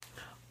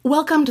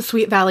Welcome to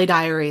Sweet Valley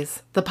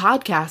Diaries, the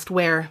podcast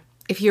where,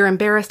 if you're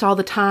embarrassed all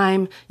the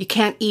time, you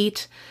can't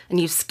eat, and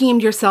you've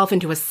schemed yourself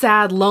into a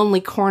sad, lonely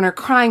corner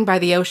crying by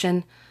the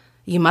ocean,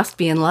 you must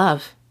be in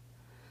love.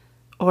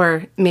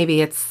 Or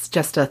maybe it's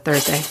just a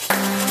Thursday.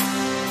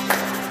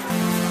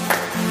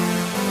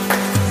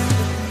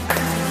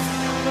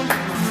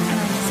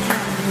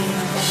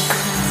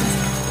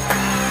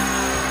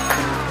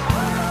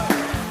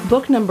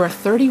 Book number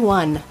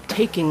 31,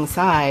 Taking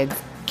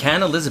Sides.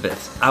 Can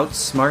Elizabeth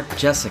outsmart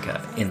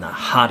Jessica in the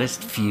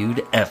hottest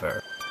feud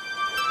ever?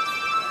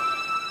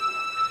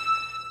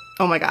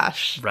 Oh my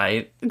gosh.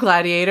 Right?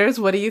 Gladiators,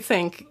 what do you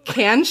think?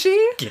 Can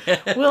she?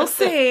 We'll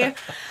see.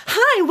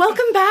 Hi,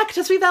 welcome back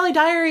to Sweet Valley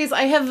Diaries.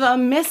 I have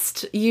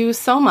missed you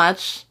so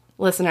much,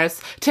 listeners.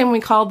 Tim, we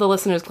called the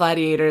listeners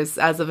gladiators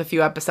as of a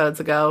few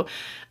episodes ago.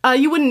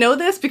 You wouldn't know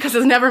this because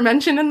it's never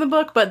mentioned in the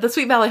book, but the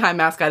Sweet Valley High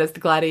mascot is the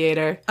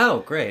gladiator.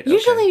 Oh, great.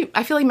 Usually,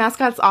 I feel like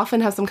mascots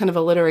often have some kind of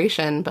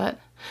alliteration, but...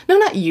 No,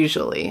 not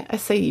usually. I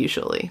say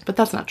usually, but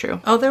that's not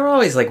true. Oh, there were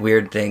always like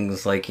weird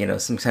things like, you know,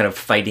 some kind of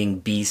fighting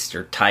beast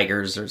or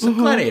tigers or some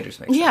gladiators.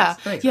 Makes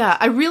sense. Yeah.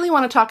 I really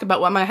want to talk about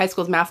what my high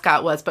school's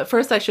mascot was, but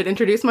first I should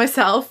introduce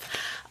myself.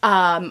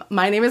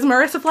 My name is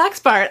Marissa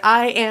Flaxbart.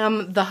 I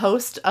am the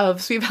host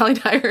of Sweet Valley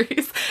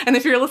Diaries, and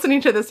if you're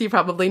listening to this, you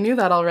probably knew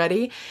that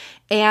already.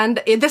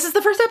 And this is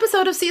the first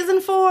episode of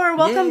season 4.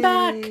 Welcome Yay.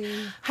 back.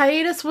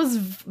 Hiatus was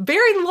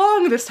very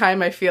long this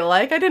time, I feel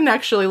like. I didn't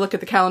actually look at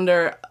the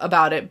calendar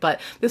about it, but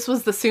this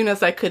was the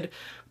soonest I could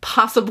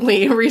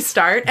possibly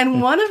restart.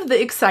 And one of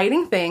the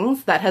exciting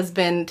things that has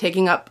been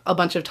taking up a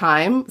bunch of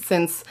time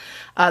since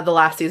the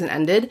last season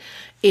ended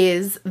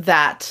is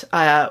that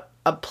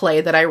a play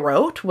that I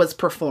wrote was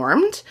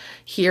performed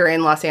here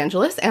in Los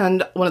Angeles,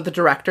 and one of the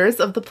directors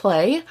of the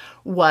play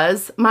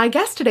was my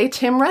guest today,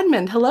 Tim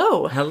Redmond.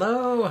 Hello.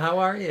 Hello, how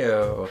are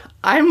you?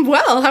 I'm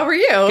well. How are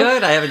you?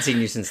 Good. I haven't seen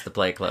you since the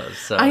play closed.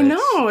 So I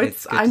know.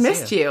 It's good I to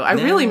missed see you. I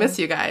really miss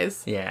you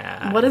guys.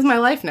 Yeah. What is my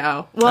life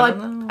now? Well, I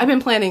don't know. I've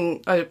been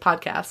planning a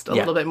podcast a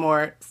little bit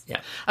more.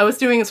 Yeah. I was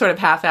doing a sort of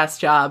half-assed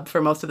job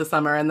for most of the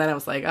summer, and then I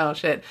was like, oh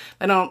shit,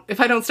 if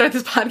I don't start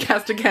this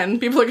podcast again,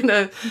 people are going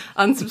to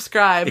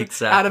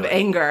unsubscribe out of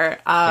anger.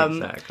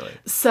 Exactly.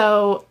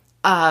 So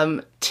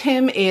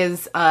Tim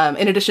is,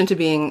 in addition to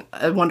being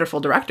a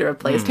wonderful director of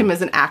plays, Tim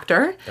is an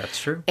actor. That's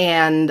true.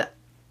 And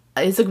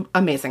is an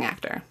amazing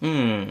actor.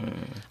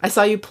 I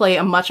saw you play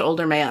a much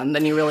older man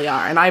than you really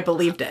are, and I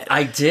believed it.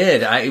 I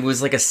did. It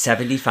was like a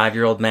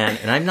 75-year-old man,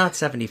 and I'm not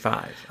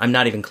 75. I'm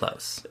not even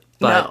close.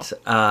 But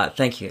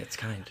thank you. It's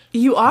kind.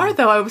 You are,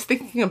 though. I was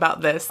thinking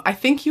about this. I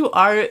think you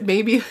are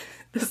maybe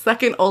the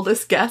second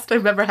oldest guest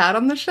I've ever had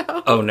on the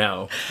show. Oh,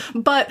 no.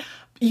 But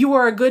you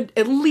are a good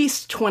at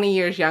least 20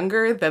 years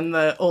younger than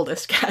the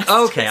oldest guest.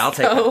 Okay, I'll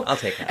take that. I'll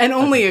take that. And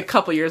only a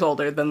couple years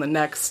older than the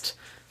next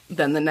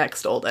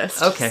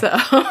oldest. Okay.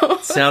 So.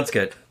 Sounds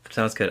good.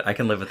 I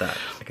can live with that.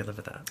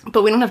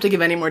 But we don't have to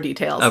give any more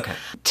details. Okay.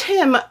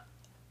 Tim,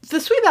 the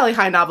Sweet Valley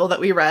High novel that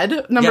we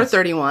read, number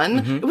 31,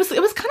 it was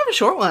kind of a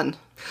short one.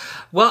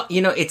 Well,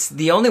 you know, it's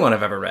the only one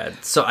I've ever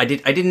read, so I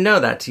didn't know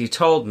that till you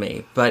told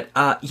me. But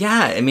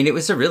yeah, I mean, it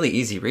was a really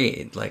easy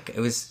read. Like it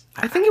was.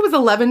 I think it was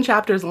 11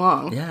 chapters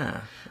long.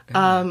 Yeah.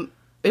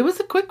 It was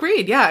a quick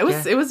read. Yeah,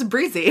 it was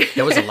breezy.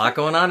 There was a lot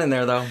going on in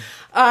there, though.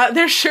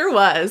 There sure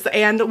was,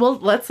 and well,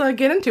 let's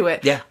get into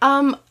it. Yeah.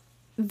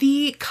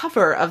 The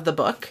cover of the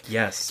book,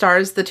 yes,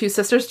 stars the two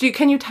sisters.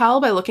 Can you tell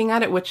by looking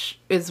at it which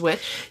is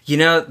which? You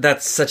know,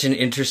 that's such an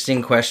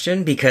interesting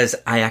question because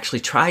I actually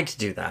tried to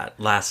do that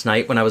last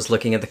night when I was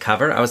looking at the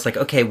cover. I was like,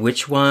 okay,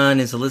 which one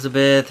is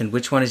Elizabeth and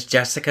which one is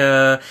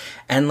Jessica?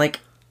 And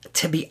like,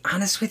 to be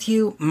honest with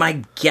you,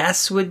 my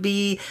guess would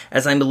be,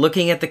 as I'm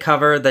looking at the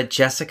cover, that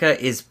Jessica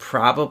is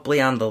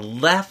probably on the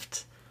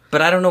left,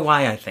 but I don't know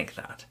why I think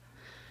that.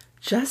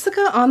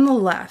 Jessica on the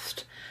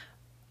left.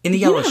 In the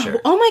yellow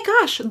shirt. Oh my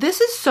gosh, this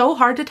is so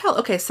hard to tell.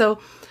 Okay, so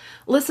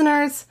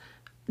listeners,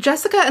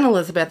 Jessica and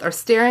Elizabeth are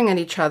staring at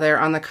each other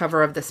on the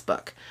cover of this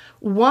book.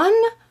 One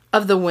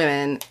of the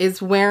women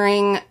is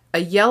wearing a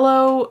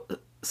yellow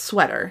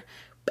sweater,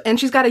 and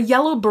she's got a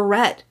yellow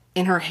beret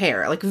in her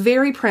hair, like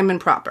very prim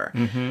and proper.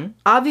 Mm-hmm.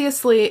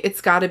 Obviously,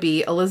 it's got to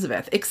be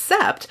Elizabeth,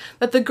 except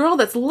that the girl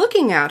that's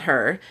looking at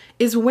her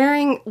is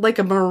wearing like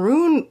a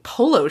maroon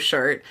polo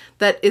shirt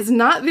that is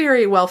not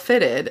very well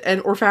fitted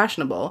or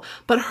fashionable,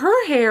 but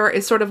her hair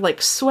is sort of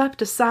like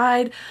swept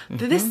aside.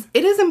 Mm-hmm.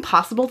 It is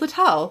impossible to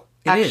tell.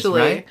 Actually,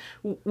 right?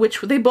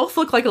 Which they both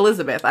look like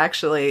Elizabeth.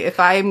 Actually,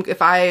 if I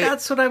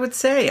that's what I would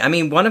say. I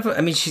mean,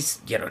 she's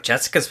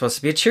Jessica's supposed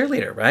to be a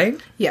cheerleader, right?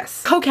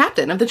 Yes,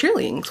 co-captain of the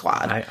cheerleading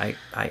squad. I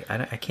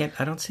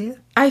don't see it.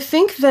 I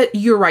think that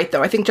you're right,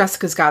 though. I think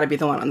Jessica's got to be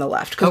the one on the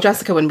left because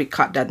Jessica wouldn't be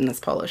caught dead in this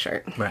polo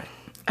shirt. Right.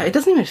 It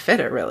doesn't even fit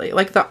her really.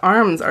 Like the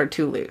arms are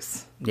too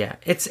loose. Yeah,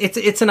 it's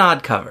an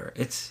odd cover.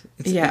 It's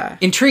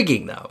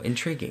intriguing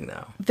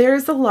though.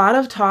 There's a lot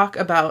of talk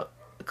about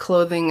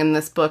clothing in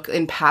this book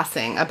in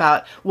passing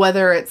about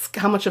whether it's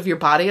how much of your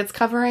body it's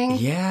covering.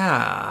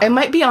 Yeah. It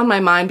might be on my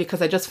mind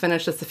because I just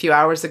finished this a few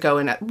hours ago,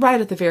 and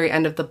right at the very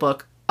end of the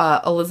book,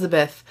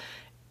 Elizabeth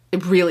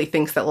really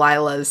thinks that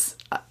Lila's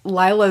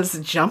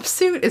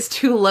jumpsuit is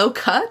too low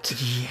cut.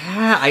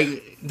 Yeah,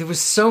 there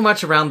was so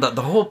much around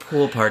the whole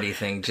pool party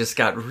thing just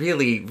got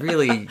really,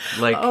 really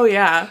like... Oh,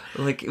 yeah.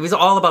 Like, it was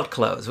all about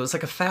clothes. It was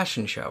like a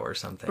fashion show or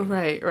something.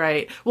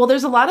 Right. Well,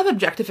 there's a lot of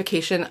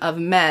objectification of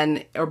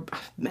men.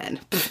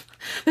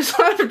 There's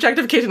a lot of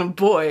objectification of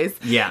boys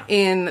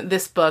in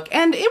this book.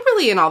 And it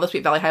really in all the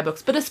Sweet Valley High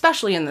books, but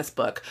especially in this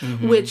book,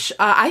 which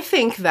I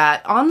think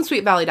that on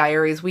Sweet Valley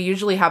Diaries, we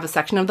usually have a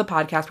section of the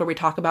podcast where we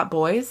talk about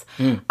boys.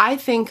 I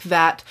think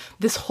that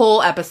this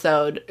whole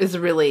episode is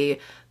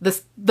really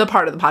the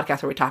part of the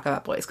podcast where we talk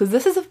about boys, because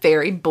this is a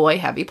very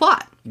boy-heavy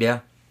plot. Yeah.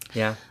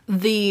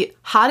 The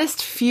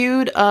hottest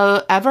feud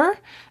ever,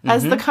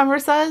 as the cover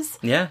says,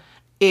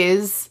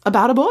 is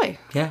about a boy.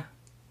 Yeah.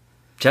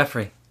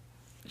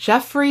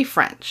 Jeffrey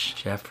French.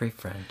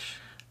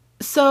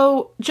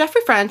 So,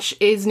 Jeffrey French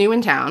is new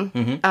in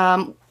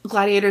town.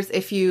 Gladiators,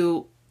 if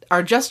you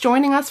are just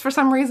joining us for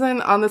some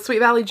reason on the Sweet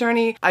Valley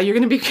journey, you're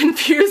going to be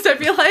confused, I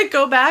feel like.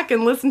 Go back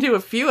and listen to a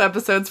few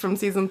episodes from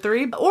season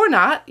 3. Or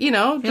not,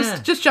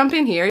 just jump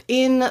in here.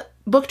 In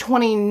book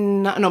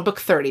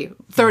 30.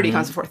 30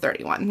 comes before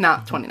 31,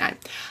 not 29.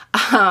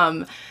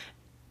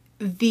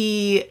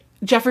 The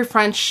Jeffrey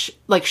French,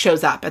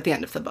 shows up at the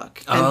end of the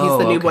book. And he's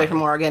the new boy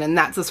from Oregon. And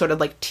that's a sort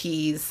of,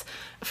 tease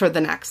for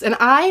the next. And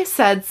I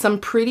said some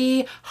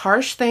pretty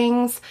harsh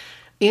things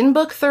in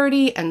book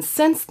 30 and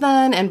since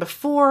then and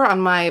before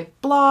on my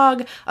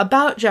blog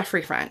about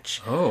Jeffrey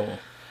French. Oh.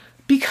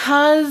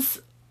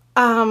 Because,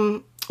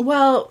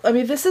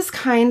 this is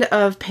kind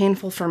of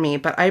painful for me,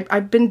 but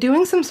I've been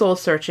doing some soul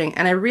searching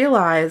and I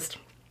realized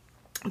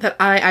that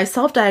I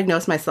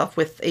self-diagnosed myself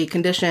with a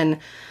condition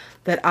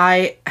that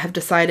I have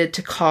decided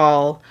to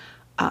call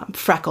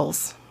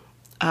freckles.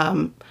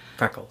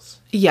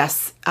 Freckles.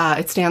 Yes.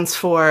 It stands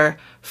for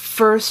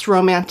First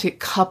Romantic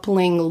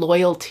Coupling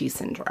Loyalty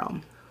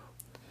Syndrome.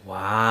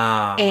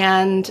 Wow.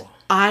 And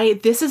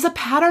this is a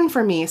pattern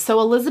for me. So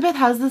Elizabeth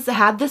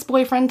had this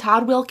boyfriend,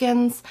 Todd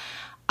Wilkins.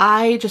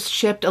 I just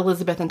shipped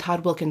Elizabeth and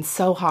Todd Wilkins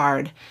so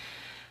hard.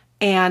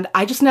 And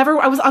I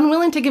was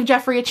unwilling to give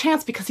Jeffrey a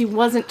chance because he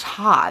wasn't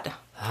Todd.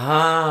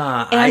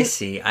 And I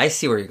see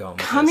where you're going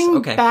with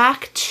coming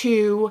back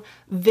to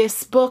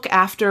this book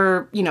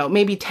after,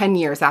 maybe 10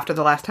 years after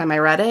the last time I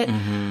read it,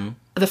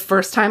 the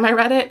first time I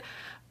read it,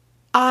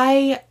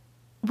 I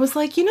was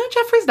like,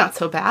 Jeffrey's not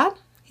so bad.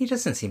 He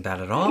doesn't seem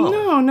bad at all.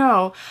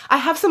 No. I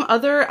have some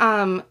other,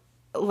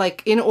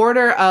 in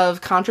order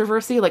of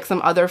controversy,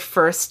 some other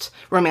first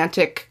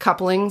romantic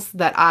couplings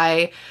that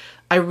I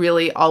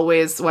really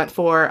always went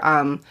for.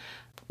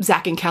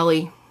 Zach and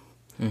Kelly,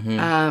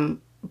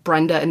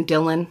 Brenda and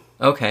Dylan.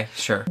 Okay,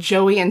 sure.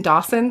 Joey and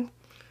Dawson,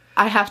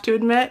 I have to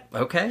admit.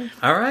 Okay,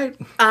 all right.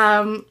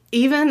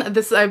 Even,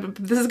 this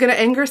is going to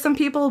anger some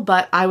people,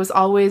 but I was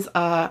always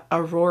a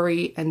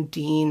Rory and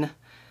Dean.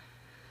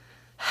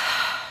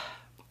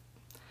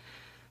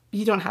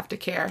 You don't have to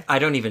care. I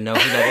don't even know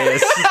who that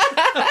is.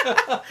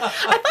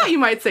 I thought you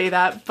might say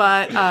that,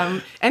 but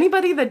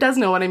anybody that does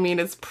know what I mean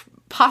is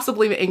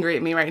possibly angry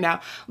at me right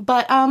now.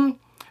 But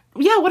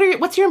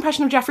what's your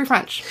impression of Jeffrey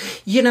French?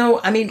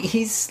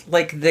 He's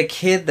the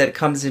kid that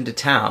comes into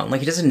town.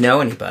 He doesn't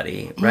know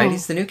anybody, right?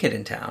 He's the new kid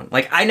in town.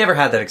 I never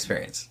had that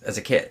experience as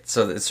a kid,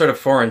 so it's sort of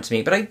foreign to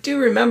me. But I do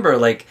remember,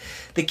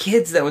 the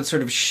kids that would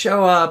sort of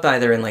show up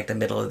either in, the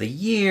middle of the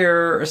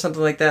year or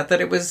something like that,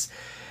 that it was...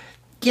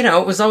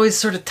 it was always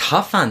sort of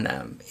tough on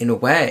them in a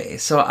way.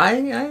 So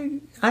I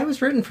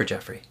was rooting for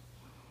Jeffrey.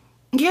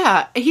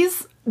 Yeah,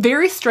 he's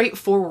very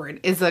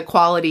straightforward is a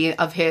quality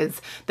of his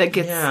that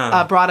gets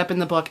brought up in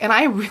the book. And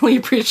I really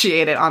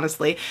appreciate it,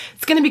 honestly.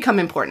 It's going to become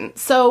important.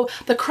 So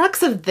the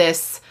crux of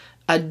this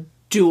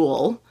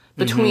duel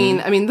between,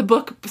 the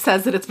book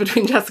says that it's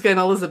between Jessica and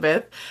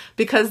Elizabeth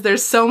because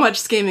there's so much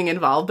scheming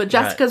involved. But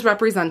Jessica's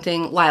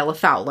representing Lila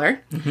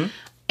Fowler.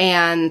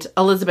 And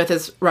Elizabeth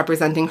is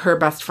representing her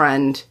best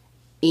friend,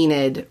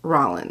 Enid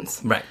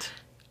Rollins. Right.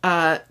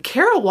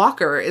 Kara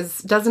Walker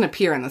doesn't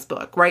appear in this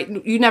book, right?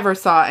 You never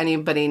saw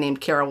anybody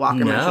named Kara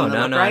Walker mentioned in the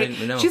book,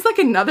 right? No. She's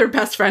another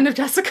best friend of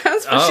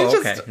Jessica's, but she's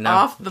just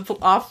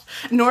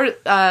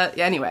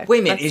anyway. Wait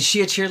a minute, is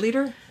she a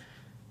cheerleader?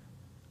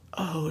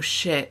 Oh,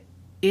 shit.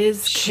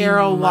 Is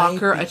Kara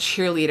Walker a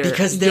cheerleader?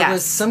 Because there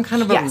was some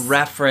kind of a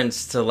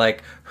reference to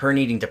her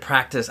needing to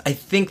practice. I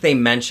think they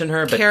mention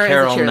her, but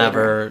Carol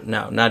never.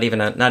 No, not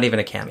even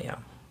a cameo.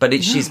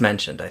 But she's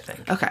mentioned, I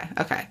think.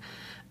 Okay.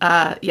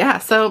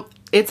 So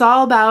it's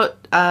all about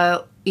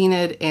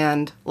Enid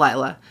and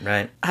Lila.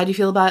 Right. How do you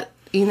feel about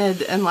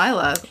Enid and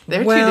Lila?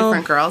 They're two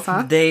different girls,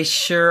 huh? They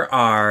sure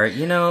are.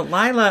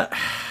 Lila,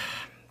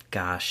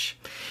 gosh.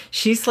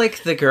 She's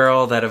the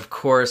girl that, of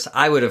course,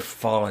 I would have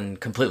fallen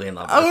completely in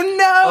love with. Oh,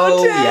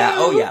 no, Tim.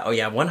 Oh,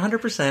 yeah.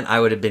 100%. I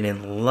would have been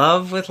in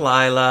love with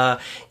Lila.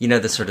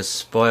 The sort of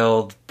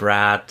spoiled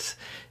brat,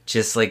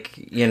 just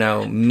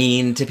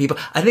mean to people.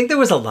 I think there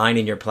was a line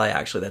in your play,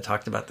 actually, that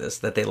talked about this,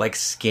 that they like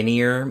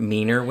skinnier,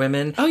 meaner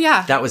women. Oh,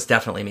 yeah. That was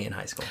definitely me in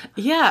high school.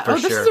 Yeah.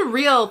 This is a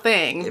real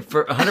thing.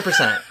 For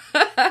 100%.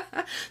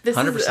 This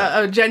 100%. is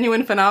a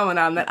genuine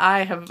phenomenon that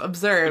I have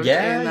observed.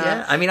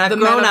 Yeah. I mean, I've the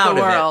men grown of out the of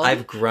it. world.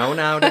 I've grown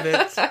out of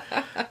it.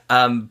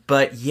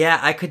 But yeah,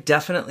 I could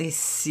definitely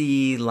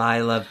see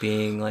Lila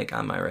being like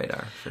on my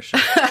radar for sure.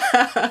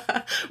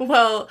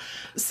 Well,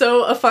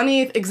 so a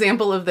funny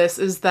example of this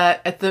is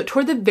that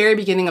toward the very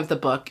beginning of the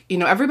book,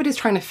 everybody's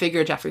trying to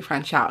figure Jeffrey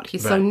French out.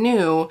 He's so Right.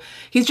 new.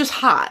 He's just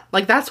hot.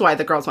 Like, that's why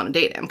the girls want to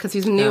date him, because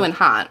he's new and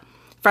hot.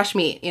 Fresh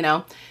meat,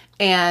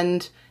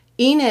 And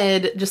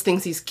Enid just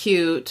thinks he's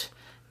cute.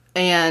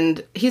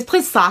 And he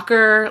plays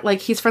soccer. Like,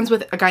 he's friends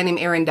with a guy named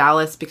Aaron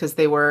Dallas because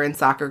they were in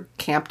soccer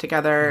camp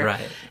together.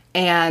 Right.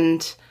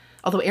 And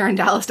although Aaron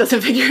Dallas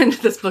doesn't figure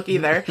into this book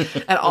either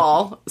at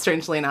all,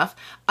 strangely enough.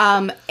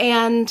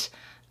 And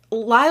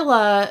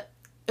Lila,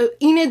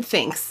 Enid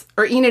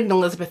and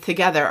Elizabeth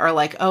together are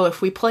like, oh,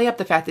 if we play up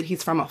the fact that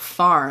he's from a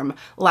farm,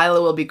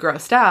 Lila will be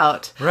grossed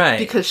out. Right.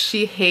 Because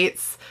she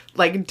hates,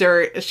 like,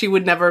 dirt. She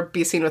would never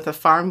be seen with a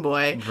farm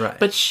boy. Right.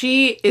 But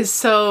she is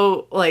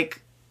so, like,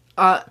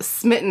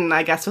 smitten,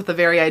 I guess, with the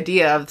very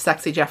idea of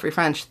sexy Jeffrey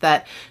French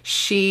that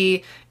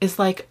she is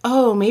like,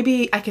 oh,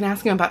 maybe I can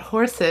ask him about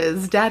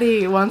horses.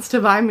 Daddy wants to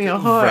buy me a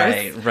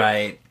horse.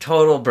 Right.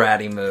 Total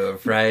bratty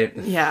move, right?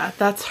 Yeah,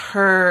 that's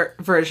her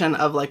version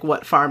of, like,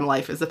 what farm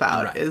life is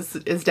about, Right.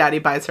 is Daddy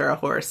buys her a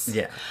horse.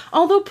 Yeah.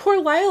 Although poor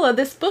Lila,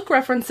 this book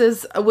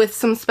references with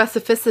some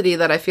specificity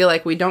that I feel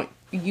like we don't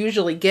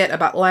usually get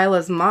about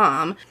Lila's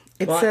mom.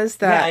 It says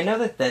that... Yeah, I know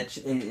that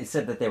it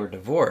said that they were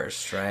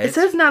divorced, right? It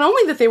says not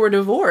only that they were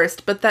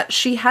divorced, but that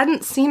she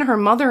hadn't seen her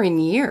mother in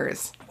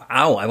years.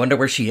 Wow, I wonder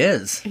where she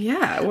is.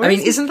 Yeah. I mean,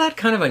 isn't that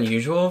kind of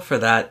unusual for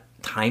that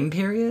time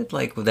period?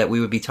 Like, that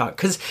we would be talking...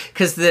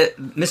 Because the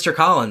Mr.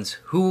 Collins,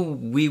 who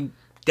we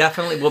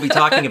definitely will be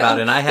talking about,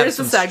 and I have There's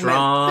some a segment.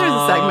 strong There's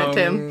a segment,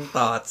 Tim.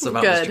 thoughts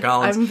about Good. Mr.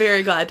 Collins. I'm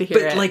very glad to hear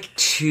it. But, like,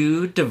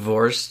 2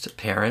 divorced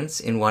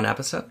parents in one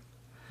episode?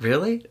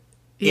 Really?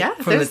 Yeah.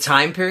 From the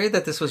time period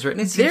that this was written,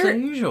 it seems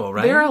unusual,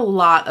 right? There are a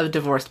lot of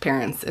divorced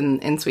parents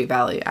in Sweet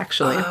Valley,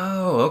 actually.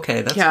 Oh,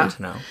 okay. That's Yeah. good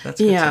to know. That's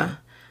good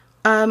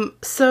to know.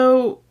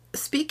 So,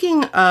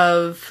 speaking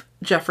of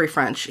Jeffrey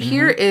French,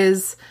 here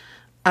is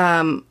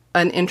an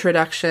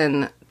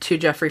introduction to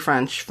Jeffrey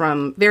French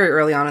from very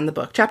early on in the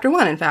book. Chapter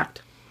 1, in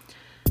fact.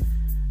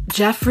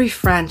 Jeffrey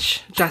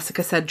French,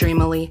 Jessica said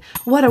dreamily.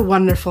 What a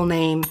wonderful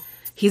name.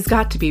 He's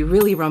got to be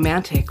really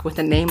romantic with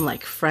a name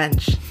like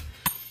French.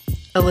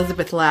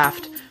 Elizabeth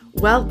laughed.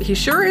 Well, he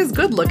sure is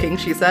good looking,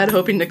 she said,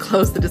 hoping to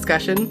close the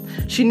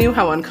discussion. She knew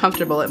how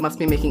uncomfortable it must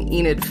be making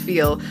Enid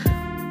feel.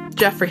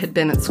 Jeffrey had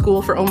been at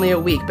school for only a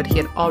week, but he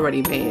had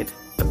already made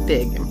a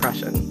big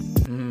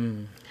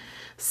impression.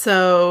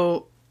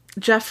 So,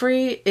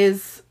 Jeffrey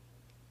is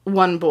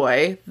one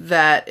boy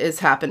that is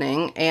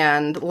happening,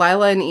 and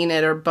Lila and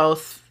Enid are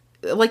both...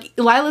 Like,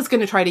 Lila's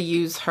going to try to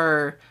use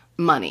her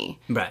money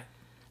Right.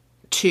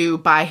 to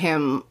buy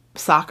him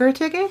soccer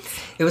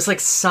tickets. It was like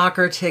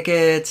soccer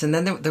tickets, and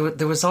then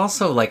there was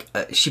also like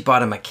she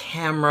bought him a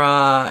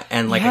camera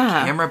and like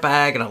Yeah. a camera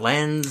bag and a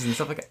lens and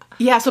stuff like that.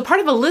 Yeah, so part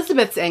of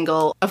Elizabeth's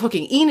angle of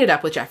hooking Enid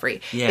up with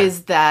Jeffrey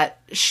is that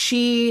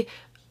she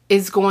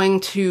is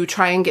going to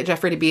try and get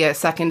Jeffrey to be a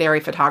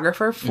secondary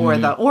photographer for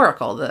the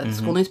Oracle, the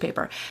school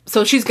newspaper.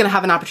 So she's going to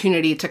have an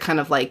opportunity to kind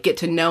of like get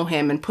to know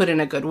him and put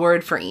in a good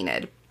word for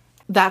Enid.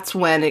 That's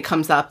when it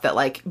comes up that,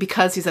 like,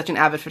 because he's such an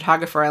avid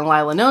photographer and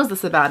Lila knows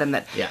this about him,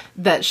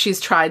 that she's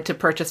tried to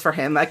purchase for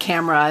him a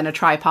camera and a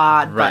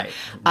tripod, but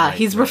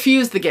he's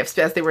refused the gifts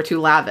because they were too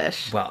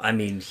lavish. Well, I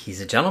mean,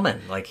 he's a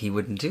gentleman. Like, he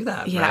wouldn't do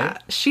that, Yeah,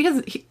 right?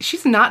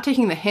 she's not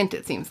taking the hint,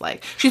 it seems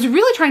like. She's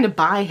really trying to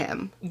buy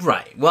him.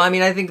 Right. Well, I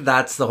mean, I think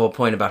that's the whole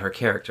point about her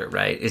character,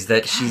 right? Is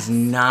that she's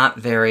not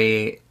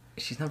very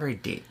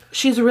deep.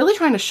 She's really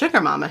trying to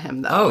sugar mama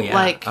him, though. Oh, yeah.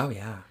 Like, oh,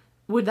 yeah.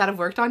 would that have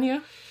worked on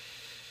you?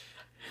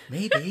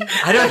 Maybe.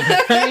 I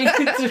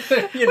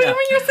don't you know. When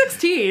you're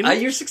 16.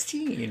 You're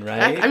 16,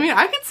 right? I mean,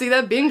 I could see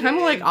that being kind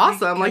of like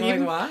awesome.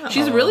 Like, wow.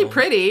 she's really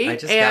pretty. I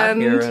just got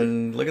here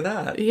and look at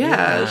that.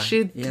 Yeah,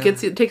 she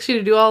takes you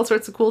to do all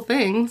sorts of cool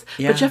things.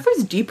 Yeah. But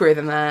Jeffrey's deeper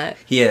than that.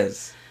 He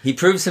is. He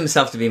proves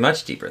himself to be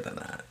much deeper than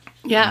that.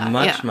 Yeah.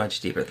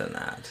 Much deeper than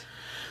that.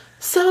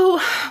 So,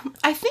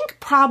 I think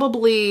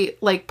probably,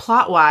 like,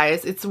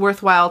 plot-wise, it's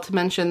worthwhile to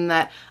mention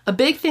that a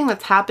big thing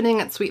that's happening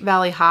at Sweet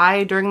Valley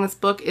High during this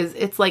book is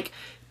it's, like,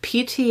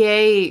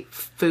 PTA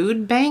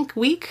food bank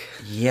week.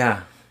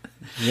 Yeah.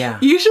 Yeah.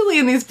 Usually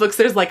in these books,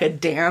 there's, like, a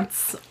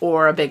dance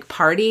or a big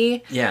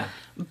party. Yeah.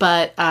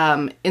 But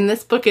in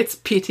this book, it's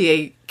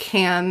PTA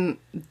can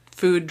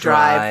food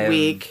drive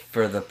week.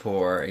 For the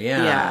poor.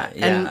 Yeah.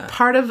 And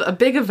part of a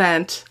big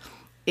event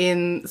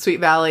in Sweet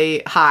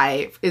Valley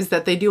High is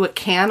that they do a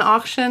can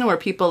auction where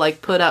people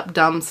like put up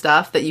dumb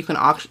stuff that you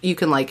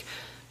can like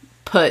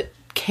put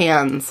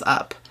cans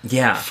up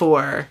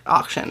for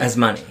auction as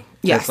money.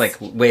 Yes. As like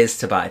ways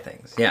to buy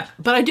things. Yeah.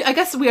 But I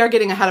guess we are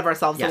getting ahead of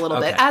ourselves a little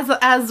bit,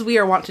 as we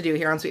are wont to do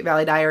here on Sweet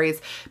Valley Diaries,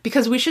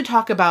 because we should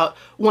talk about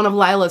one of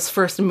Lila's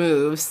first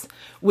moves,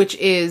 which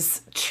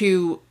is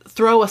to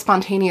throw a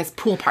spontaneous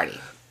pool party.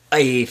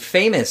 a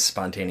famous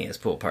spontaneous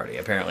pool party,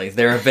 apparently.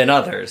 There have been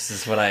others,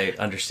 is what I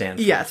understand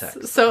from the Yes.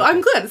 text. So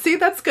I'm good. See,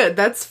 that's good.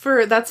 That's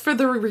for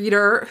the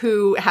reader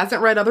who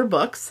hasn't read other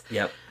books.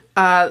 Yep.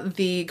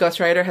 The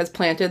ghostwriter has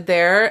planted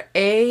there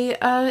a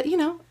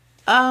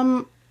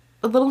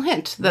little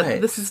hint that Right.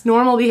 this is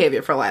normal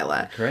behavior for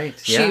Lila. Great.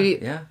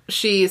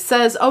 She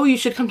says, "Oh, you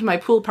should come to my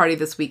pool party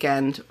this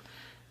weekend."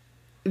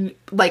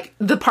 Like,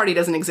 the party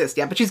doesn't exist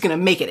yet, but she's going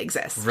to make it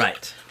exist.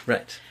 Right.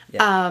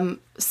 Yeah.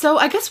 So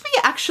I guess we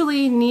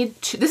actually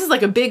need to... This is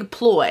like a big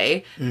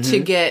ploy to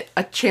get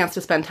a chance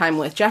to spend time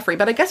with Jeffrey,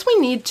 but I guess we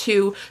need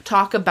to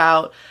talk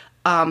about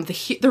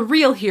the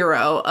real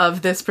hero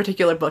of this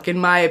particular book, in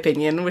my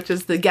opinion, which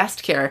is the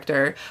guest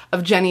character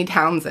of Jenny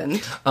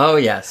Townsend. Oh,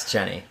 yes,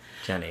 Jenny.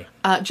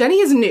 Jenny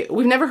is new.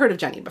 We've never heard of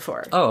Jenny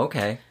before. Oh,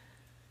 okay.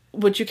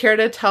 Would you care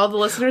to tell the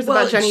listeners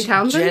about Jenny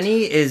Townsend?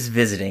 Jenny is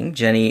visiting.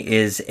 Jenny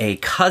is a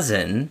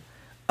cousin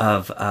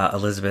of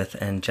Elizabeth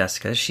and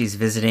Jessica. She's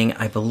visiting,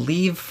 I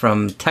believe,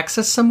 from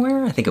Texas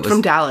somewhere. I think it was...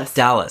 From Dallas.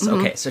 Dallas.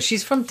 Okay, so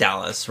she's from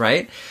Dallas,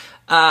 right?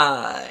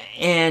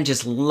 And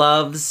just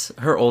loves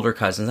her older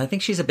cousins. I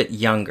think she's a bit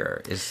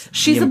younger.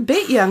 She's a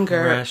bit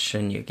younger.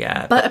 Impression you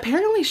get. But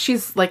apparently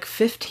she's like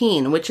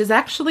 15, which is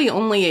actually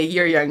only a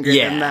year younger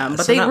than them.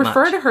 But so they not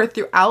refer much. to her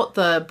throughout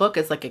the book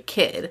as like a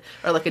kid,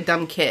 or like a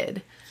dumb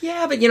kid.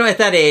 Yeah, but at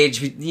that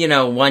age,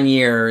 1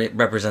 year it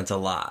represents a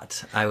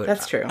lot.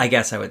 That's true. I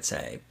guess I would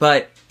say.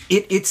 But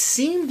it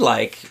seemed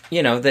like,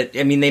 that,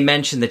 they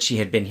mentioned that she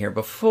had been here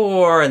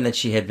before and that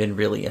she had been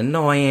really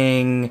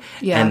annoying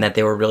and that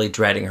they were really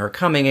dreading her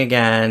coming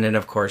again. And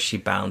of course, she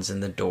bounds in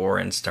the door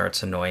and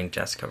starts annoying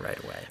Jessica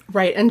right away.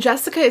 Right. And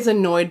Jessica is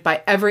annoyed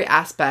by every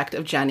aspect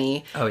of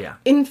Jenny. Oh, yeah.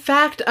 In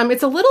fact,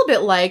 it's a little bit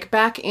like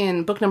back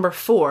in book number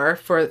 4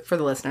 for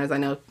the listeners. I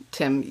know,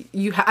 Tim,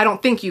 I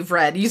don't think you've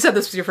read. You said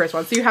this was your first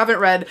one, so you haven't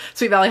read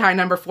Sweet Valley High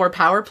number 4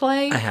 Power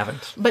Play. I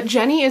haven't. But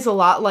Jenny is a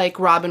lot like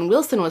Robin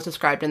Wilson was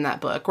described in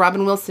that book.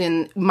 Robin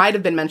Wilson might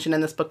have been mentioned in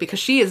this book because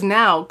she is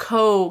now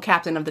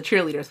co-captain of the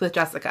cheerleaders with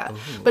Jessica.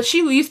 Ooh. But she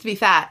used to be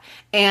fat,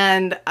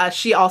 and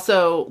she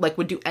also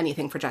would do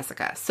anything for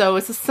Jessica. So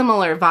it's a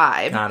similar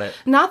vibe. Got it.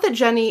 Not that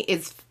Jenny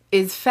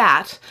is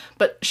fat,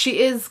 but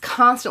she is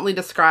constantly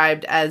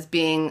described as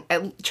being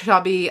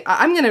chubby.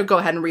 I'm going to go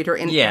ahead and read her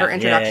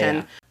introduction.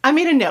 Yeah. I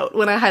made a note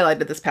when I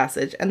highlighted this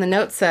passage, and the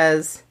note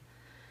says,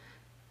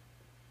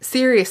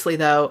 "Seriously,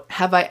 though,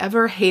 have I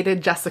ever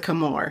hated Jessica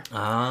more?"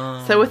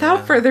 So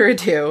without further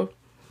ado,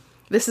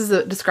 this is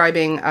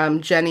describing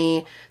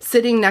Jenny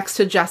sitting next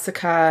to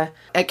Jessica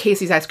at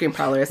Casey's Ice Cream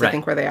Parlor, I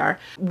think where they are,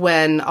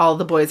 when all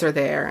the boys are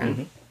there.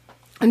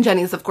 And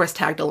Jenny's, of course,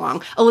 tagged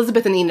along.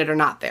 Elizabeth and Enid are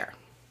not there.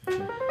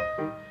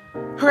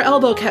 Her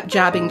elbow kept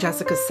jabbing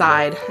Jessica's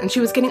side, and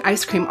she was getting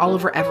ice cream all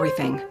over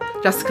everything.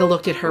 Jessica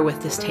looked at her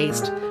with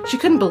distaste. She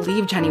couldn't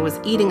believe Jenny was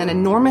eating an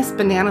enormous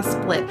banana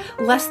split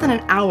less than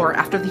an hour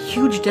after the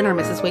huge dinner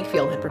Mrs.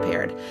 Wakefield had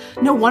prepared.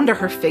 No wonder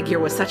her figure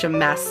was such a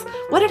mess.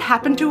 What had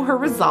happened to her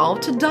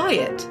resolve to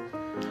diet?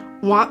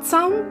 "Want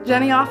some?"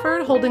 Jenny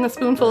offered, holding a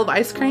spoonful of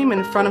ice cream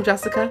in front of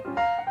Jessica.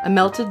 A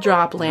melted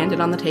drop landed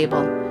on the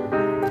table.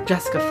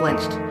 Jessica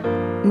flinched.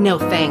 "No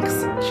thanks,"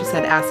 she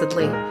said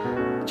acidly.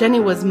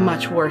 Jenny was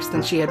much worse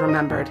than she had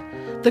remembered.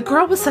 The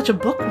girl was such a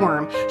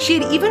bookworm. She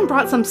had even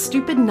brought some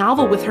stupid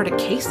novel with her to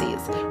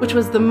Casey's, which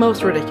was the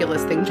most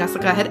ridiculous thing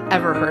Jessica had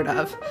ever heard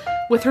of.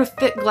 With her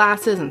thick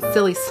glasses and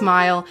silly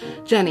smile,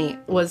 Jenny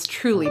was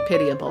truly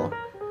pitiable.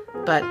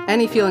 But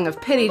any feeling of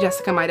pity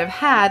Jessica might have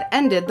had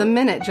ended the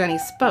minute Jenny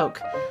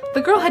spoke.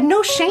 The girl had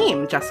no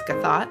shame,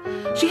 Jessica thought.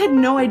 She had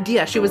no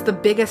idea she was the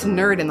biggest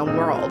nerd in the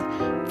world.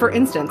 For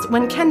instance,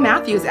 when Ken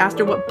Matthews asked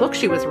her what book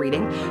she was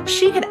reading,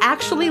 she had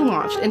actually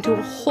launched into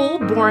a whole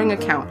boring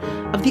account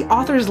of the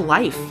author's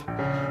life.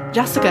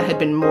 Jessica had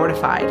been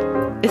mortified,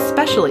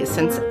 especially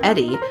since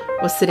Eddie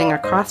was sitting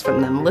across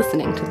from them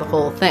listening to the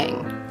whole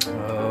thing.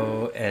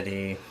 Oh,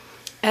 Eddie.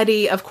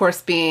 Eddie, of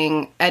course,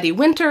 being Eddie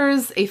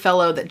Winters, a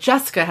fellow that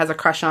Jessica has a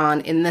crush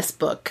on in this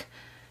book.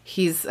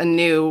 He's a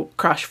new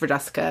crush for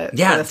Jessica.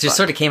 Yeah, it just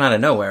sort of came out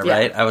of nowhere, Yeah.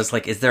 right? I was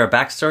like, is there a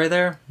backstory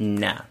there?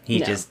 Nah.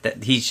 He's just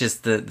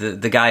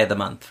the guy of the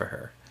month for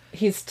her.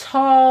 He's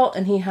tall,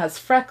 and he has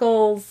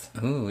freckles.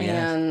 Ooh,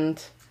 yeah.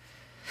 And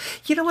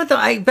you know what,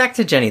 though? Back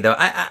to Jenny, though.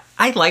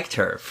 I liked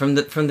her from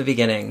the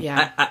beginning.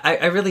 Yeah.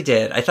 I really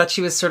did. I thought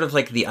she was sort of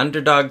like the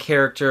underdog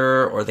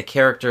character, or the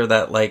character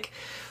that,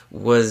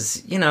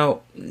 was,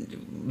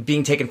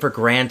 being taken for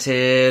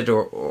granted,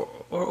 or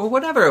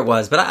whatever it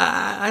was. But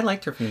I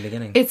liked her from the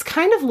beginning. it's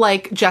kind of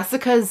like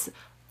Jessica's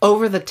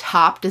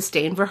over-the-top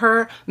disdain for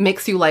her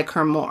makes you like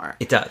her more.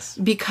 It does.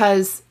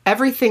 Because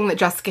everything that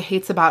Jessica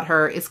hates about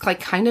her is,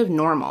 kind of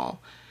normal.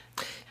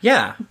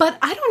 Yeah. But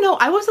I don't know,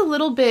 I was a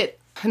little bit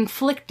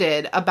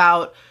conflicted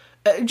about,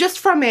 just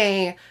from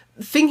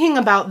thinking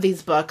about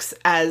these books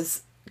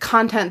as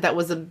content that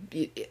was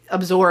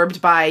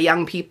absorbed by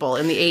young people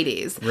in the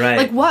 80s.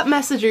 Right. What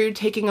message are you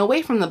taking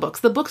away from the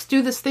books? The books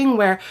do this thing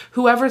where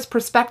whoever's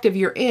perspective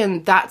you're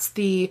in, that's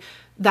the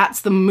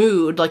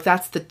mood,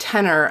 that's the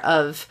tenor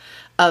of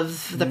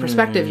the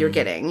perspective you're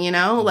getting,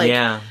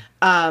 Yeah.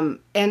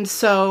 And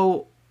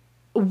so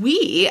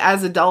we,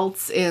 as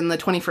adults in the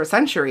 21st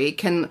century,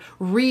 can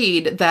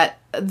read that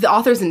the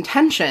author's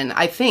intention,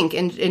 I think,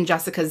 in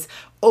Jessica's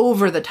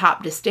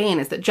over-the-top disdain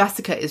is that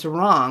Jessica is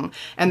wrong,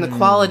 and the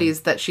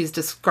qualities that she's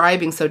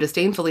describing so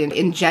disdainfully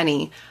in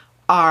Jenny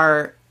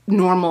are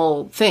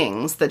normal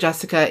things that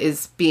Jessica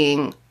is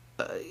being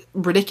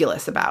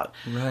ridiculous about.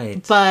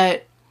 Right.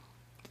 But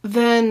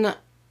then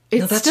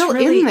it's still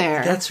in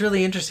there. That's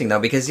really interesting, though,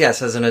 because,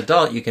 yes, as an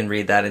adult, you can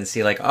read that and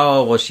see, like,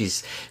 oh, well,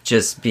 she's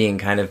just being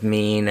kind of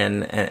mean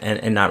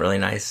and not really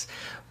nice.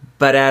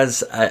 But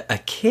as a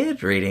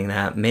kid reading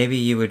that, maybe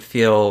you would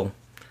feel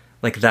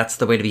like that's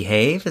the way to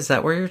behave? Is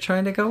that where you're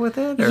trying to go with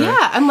it? Or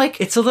yeah, and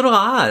like... It's a little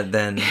odd,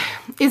 then.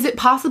 Is it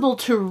possible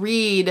to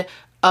read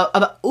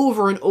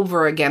over and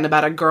over again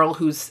about a girl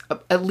who's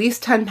at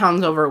least 10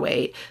 pounds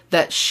overweight,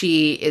 that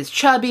she is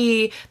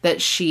chubby,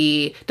 that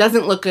she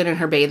doesn't look good in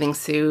her bathing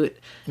suit,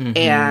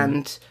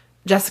 and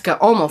Jessica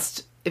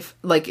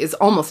is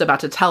almost about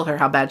to tell her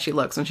how bad she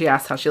looks when she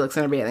asks how she looks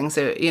in her bathing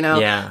suit, you know?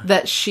 Yeah.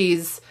 That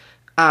she's...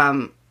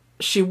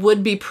 she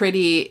would be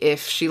pretty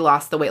if she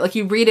lost the weight. Like,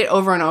 you read it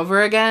over and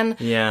over again.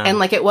 Yeah. And,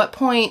 like, at what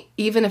point,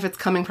 even if it's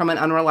coming from an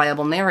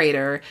unreliable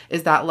narrator,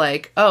 is that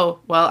like, oh,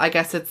 well, I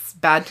guess it's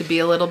bad to be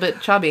a little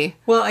bit chubby?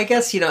 Well, I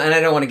guess, and I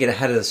don't want to get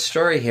ahead of the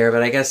story here,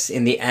 but I guess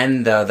in the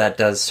end, though, that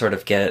does sort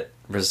of get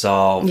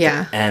resolved.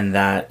 Yeah. And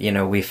that,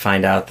 we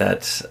find out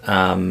that...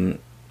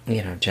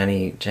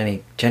 Jenny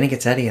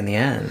gets Eddie in the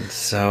end.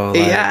 So,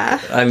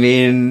 yeah. I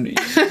mean,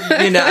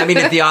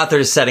 if the author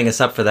is setting us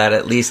up for that,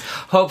 at least,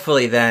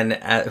 hopefully then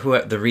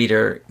the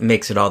reader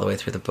makes it all the way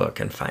through the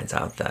book and finds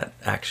out that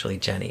actually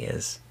Jenny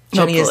is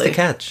the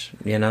catch,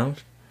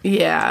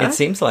 Yeah. It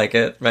seems like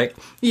it, right?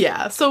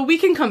 Yeah. So we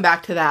can come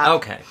back to that.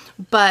 Okay.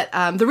 But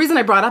the reason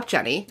I brought up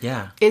Jenny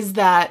is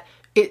that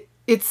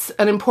it's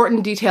an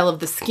important detail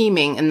of the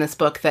scheming in this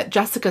book that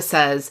Jessica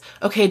says,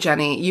 okay,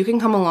 Jenny, you can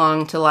come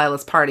along to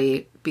Lila's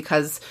party,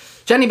 because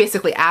Jenny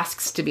basically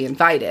asks to be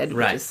invited.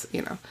 Right. Which is,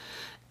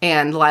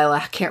 and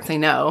Lila can't say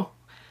no.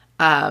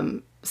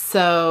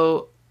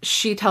 So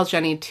she tells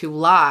Jenny to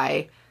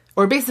lie,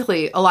 or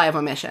basically a lie of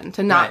omission,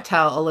 to not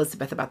tell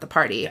Elizabeth about the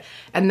party. Yeah.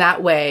 And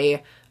that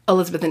way,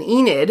 Elizabeth and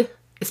Enid,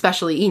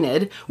 especially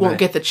Enid, won't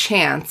get the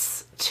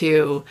chance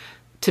to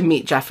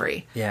meet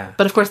Jeffrey. Yeah.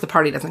 But of course the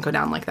party doesn't go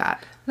down like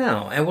that.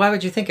 No, and why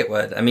would you think it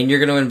would? I mean, you're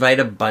going to invite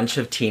a bunch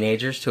of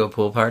teenagers to a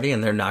pool party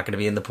and they're not going to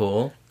be in the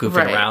pool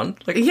goofing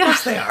around? Like, of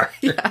course they are.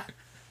 Yeah.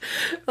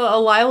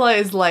 Well, Lila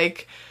is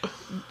like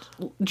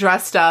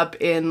dressed up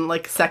in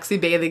like sexy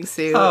bathing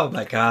suit. Oh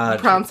my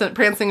god.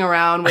 Prancing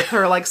around with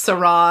her like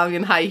sarong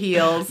and high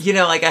heels.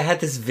 I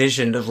had this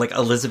vision of like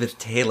Elizabeth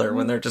Taylor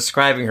when they're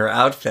describing her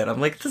outfit. I'm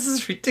like, this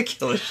is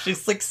ridiculous.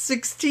 She's like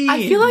 16.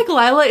 I feel like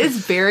Lila is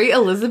very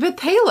Elizabeth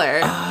Taylor.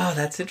 Oh,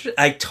 that's interesting.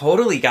 I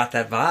totally got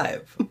that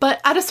vibe. But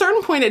at a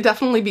certain point it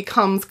definitely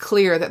becomes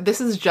clear that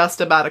this is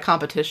just about a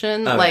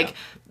competition. Oh,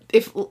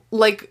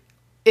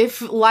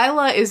 if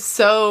Lila is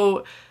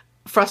so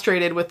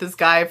frustrated with this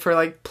guy for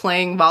like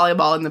playing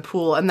volleyball in the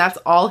pool and that's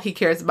all he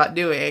cares about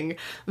doing,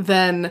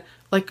 then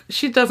like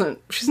she's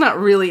not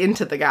really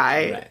into the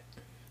guy.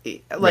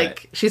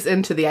 Right. She's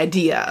into the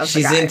idea of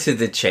the guy. She's into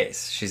the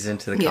chase. She's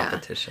into the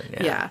competition.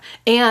 Yeah.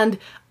 And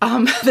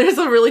there's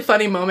a really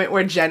funny moment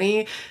where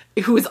Jenny,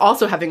 who is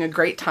also having a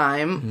great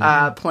time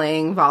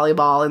playing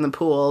volleyball in the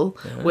pool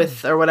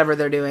with, or whatever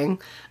they're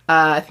doing.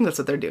 I think that's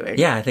what they're doing.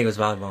 Yeah, I think it was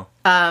volleyball.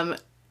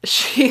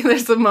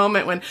 There's a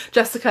moment when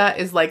Jessica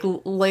is like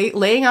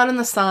laying out in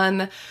the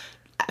sun,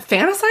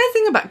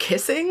 fantasizing about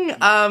kissing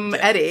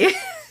Eddie.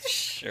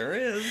 Sure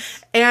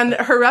is. And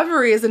her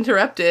reverie is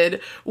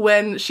interrupted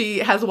when she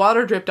has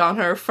water dripped on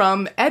her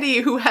from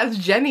Eddie, who has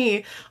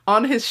Jenny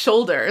on his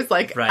shoulders,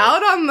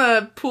 out on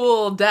the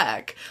pool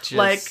deck.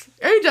 Like,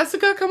 hey,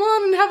 Jessica, come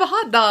on and have a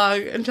hot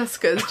dog. And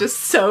Jessica is just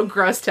so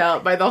grossed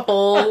out by the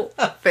whole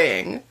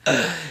thing.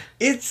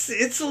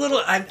 It's a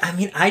little...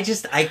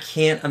 I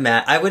can't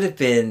imagine... I would have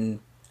been,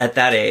 at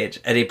that age,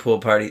 at a pool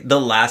party, the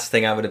last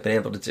thing I would have been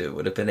able to do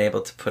would have been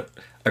able to put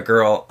a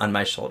girl on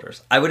my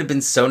shoulders. I would have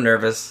been so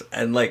nervous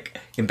and,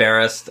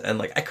 embarrassed,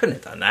 and, I couldn't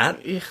have done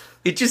that. Yeah.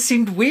 It just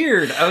seemed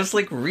weird. I was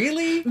like,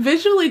 really?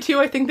 Visually, too,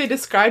 I think they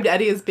described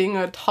Eddie as being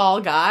a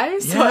tall guy,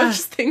 so I was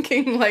just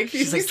thinking,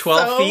 he's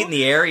 12 feet in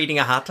the air eating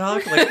a hot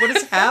dog? What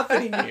is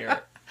happening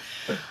here?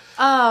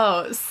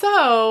 Oh,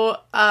 so,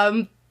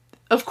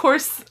 of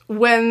course,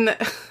 when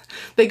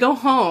they go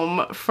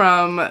home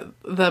from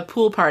the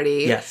pool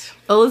party,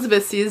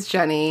 Elizabeth sees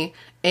Jenny,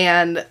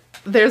 and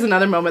there's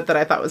another moment that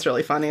I thought was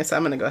really funny, so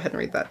I'm going to go ahead and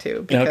read that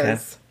too,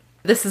 because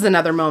this is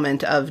another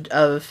moment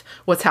of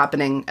what's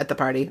happening at the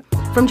party.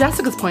 From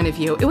Jessica's point of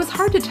view, it was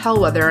hard to tell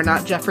whether or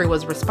not Jeffrey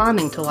was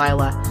responding to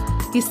Lila.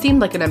 He seemed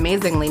like an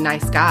amazingly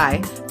nice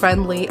guy,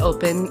 friendly,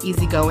 open,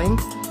 easygoing.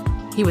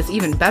 He was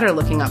even better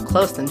looking up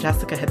close than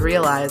Jessica had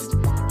realized.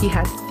 He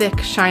had thick,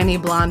 shiny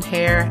blonde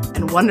hair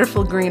and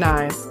wonderful green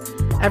eyes.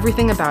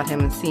 Everything about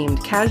him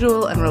seemed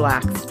casual and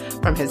relaxed,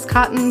 from his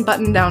cotton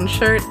button-down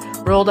shirt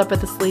rolled up at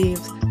the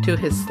sleeves to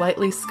his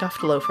slightly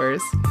scuffed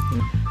loafers.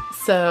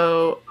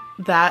 So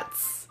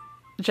that's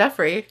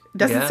Jeffrey.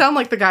 Doesn't Yeah. sound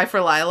like the guy for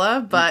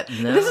Lila, but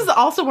No. this is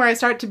also where I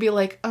start to be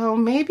like, oh,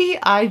 maybe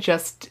I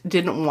just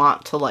didn't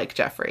want to like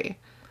Jeffrey.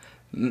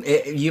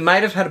 You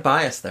might have had a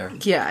bias there.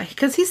 Yeah,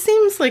 because he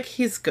seems like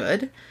he's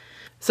good.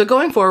 So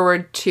going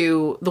forward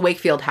to the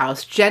Wakefield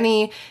house,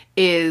 Jenny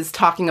is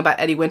talking about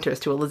Eddie Winters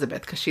to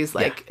Elizabeth because she's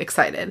like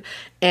excited.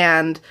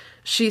 And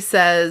she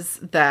says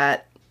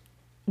that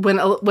when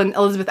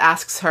Elizabeth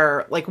asks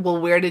her, like, well,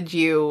 where did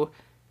you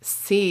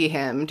see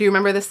him? Do you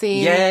remember the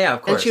scene? Yeah,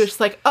 of course. And she was just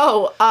like,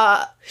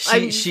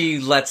 She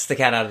lets the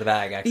cat out of the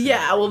bag, actually.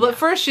 yeah, well, but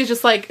first she's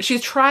just like, she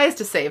tries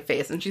to save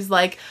face, and she's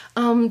like,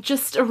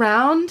 just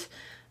around.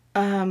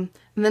 And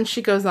then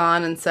she goes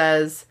on and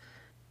says,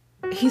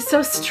 he's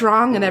so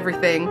strong and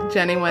everything,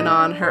 Jenny went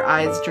on, her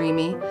eyes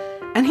dreamy.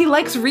 And he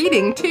likes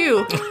reading,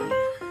 too.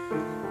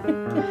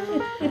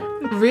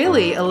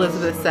 Really,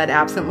 Elizabeth said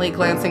absently,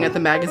 glancing at the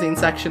magazine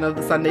section of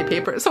the Sunday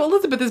paper. So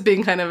Elizabeth is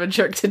being kind of a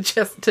jerk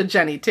to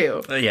Jenny,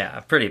 too.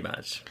 Yeah, pretty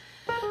much.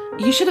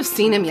 You should have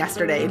seen him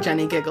yesterday,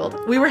 Jenny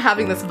giggled. We were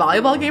having this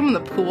volleyball game in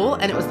the pool,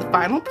 and it was the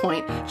final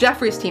point.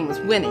 Jeffrey's team was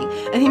winning,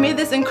 and he made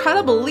this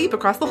incredible leap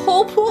across the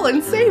whole pool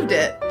and saved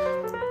it.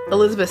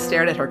 Elizabeth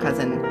stared at her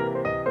cousin.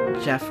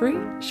 Jeffrey?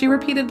 She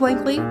repeated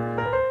blankly.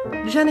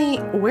 Jenny,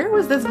 where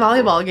was this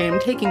volleyball game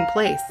taking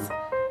place?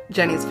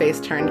 Jenny's face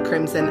turned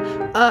crimson.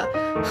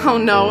 Oh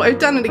no, I've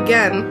done it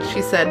again,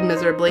 she said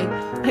miserably.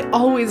 I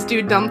always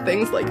do dumb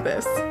things like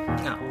this.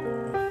 No.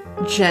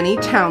 Jenny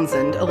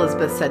Townsend,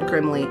 Elizabeth said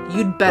grimly,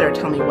 you'd better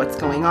tell me what's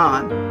going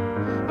on.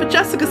 But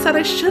Jessica said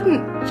I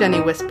shouldn't,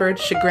 Jenny whispered,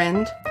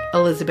 chagrined.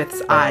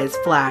 Elizabeth's eyes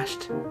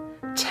flashed.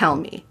 Tell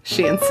me,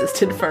 she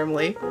insisted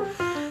firmly.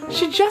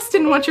 She just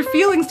didn't want your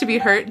feelings to be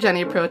hurt,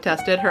 Jenny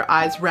protested, her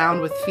eyes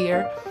round with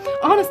fear.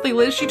 Honestly,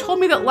 Liz, she told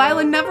me that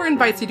Lila never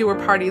invites you to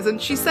her parties,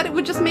 and she said it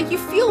would just make you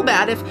feel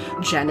bad if...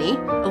 Jenny,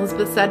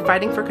 Elizabeth said,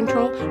 fighting for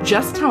control,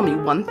 just tell me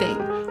one thing.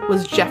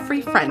 Was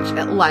Jeffrey French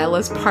at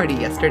Lila's party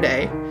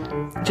yesterday?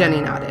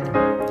 Jenny nodded.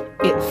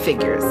 It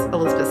figures,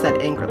 Elizabeth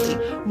said angrily.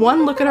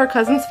 One look at her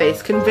cousin's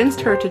face convinced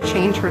her to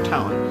change her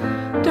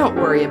tone. Don't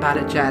worry about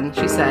it, Jen,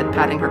 she said,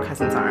 patting her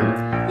cousin's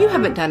arm. You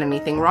haven't done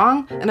anything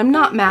wrong, and I'm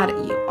not mad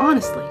at you,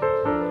 honestly.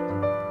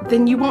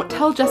 Then you won't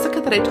tell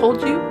Jessica that I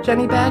told you?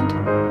 Jenny begged.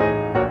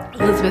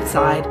 Elizabeth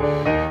sighed.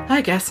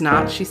 I guess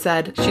not, she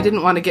said. She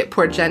didn't want to get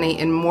poor Jenny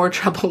in more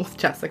trouble with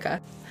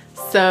Jessica.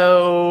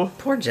 So...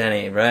 Poor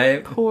Jenny,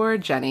 right? Poor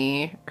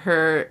Jenny.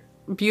 Her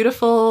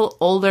beautiful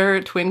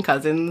older twin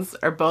cousins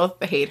are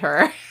both hate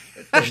her.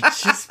 They're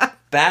just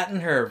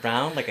batting her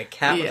around like a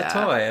cat with a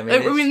toy. I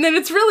mean, then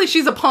it's really,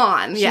 she's a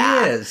pawn. She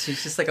is.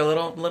 She's just like a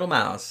little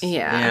mouse.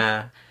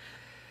 Yeah.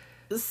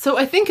 So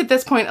I think at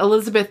this point,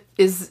 Elizabeth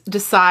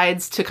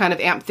decides to kind of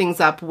amp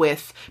things up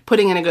with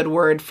putting in a good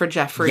word for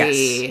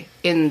Jeffrey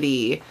in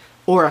the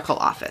Oracle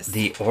office.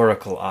 The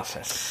Oracle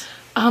office.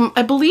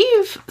 I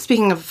believe,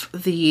 speaking of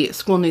the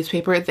school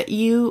newspaper, that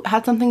you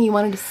had something you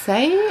wanted to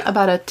say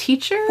about a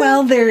teacher?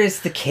 Well, there is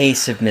the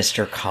case of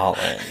Mr.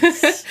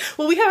 Collins.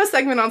 Well, we have a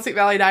segment on Sweet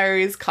Valley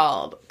Diaries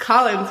called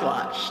Collins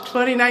Watch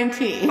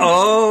 2019.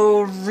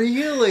 Oh,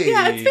 really?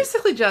 Yeah, it's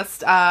basically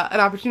just an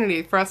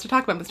opportunity for us to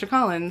talk about Mr.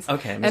 Collins.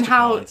 Okay, Mr. And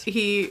how Collins.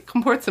 he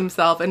comports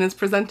himself and is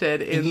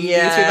presented in the Sweet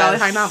Valley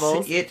High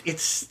novels. It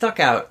stuck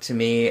out to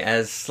me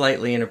as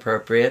slightly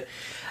inappropriate.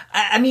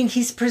 I mean,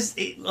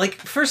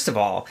 first of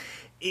all,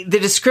 the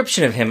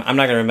description of him, I'm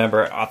not going to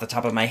remember off the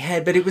top of my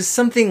head, but it was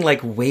something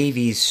like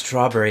wavy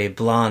strawberry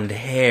blonde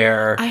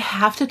hair. I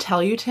have to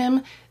tell you,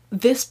 Tim,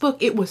 this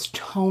book, it was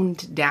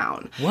toned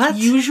down. What?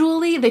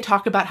 Usually they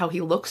talk about how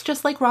he looks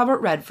just like Robert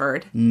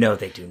Redford. No,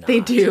 they do not. They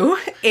do.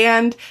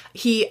 And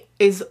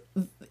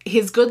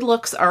his good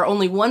looks are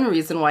only one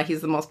reason why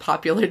he's the most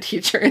popular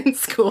teacher in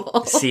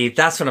school. See,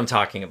 that's what I'm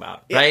talking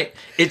about, right?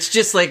 It's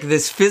just like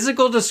this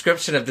physical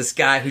description of this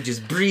guy who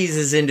just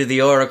breezes into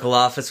the Oracle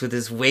office with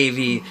his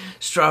wavy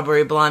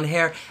strawberry blonde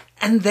hair.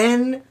 And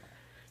then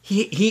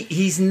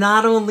he's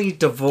not only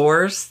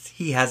divorced,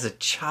 he has a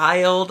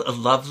child, a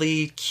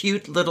lovely,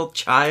 cute little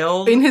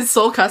child. In his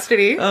sole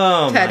custody,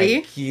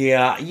 Teddy.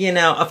 Yeah,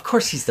 of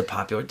course he's the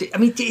popular. I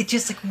mean, it's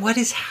just like, what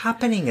is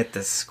happening at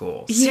this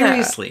school?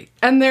 Seriously.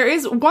 Yeah. And there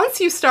is,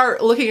 once you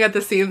start looking at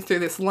the scenes through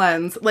this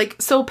lens,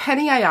 so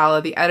Penny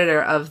Ayala, the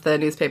editor of the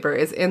newspaper,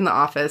 is in the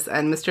office,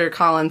 and Mr.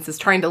 Collins is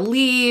trying to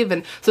leave,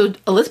 and so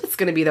Elizabeth's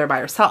going to be there by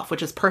herself,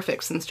 which is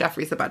perfect since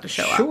Jeffrey's about to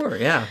show up. Sure,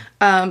 yeah.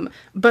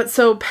 But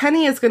so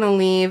Penny is going to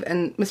leave,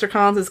 and Mr.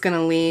 Collins is going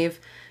to leave,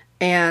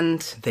 and...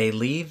 They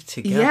leave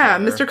together. Yeah,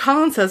 Mr.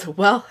 Collins says,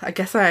 well, I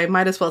guess I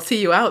might as well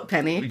see you out,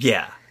 Penny.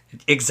 Yeah,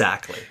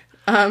 exactly.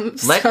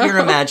 Let your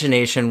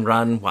imagination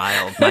run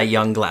wild, my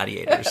young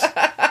gladiators.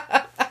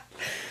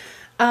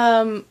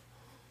 And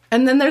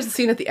then there's a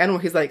scene at the end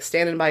where he's like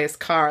standing by his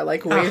car,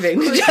 like waving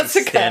to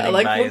Jessica,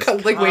 like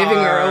waving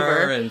her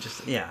over. And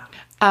just,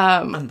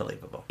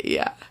 unbelievable.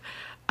 Yeah.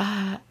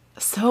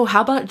 So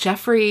how about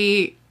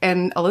Jeffrey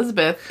and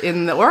Elizabeth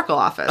in the Oracle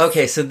office?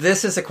 Okay, so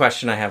this is a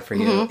question I have for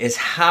you. Is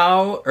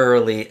how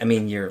early, I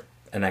mean, you're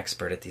an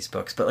expert at these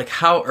books, but like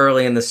how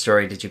early in the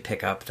story did you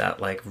pick up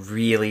that like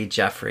really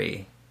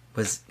Jeffrey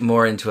was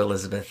more into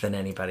Elizabeth than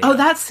anybody Oh, else.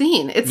 that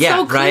scene. It's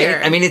so clear.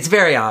 Right? I mean, it's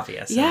very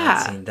obvious in Yeah.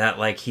 that scene that,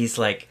 like, he's,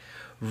 like,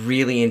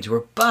 really into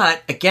her.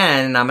 But,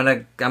 again, I'm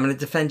gonna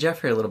defend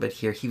Jeffrey a little bit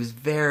here. He was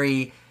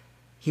very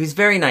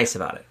nice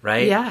about it,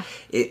 right? Yeah.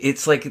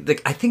 It's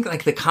like, I think,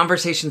 like, the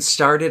conversation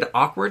started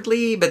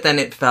awkwardly, but then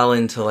it fell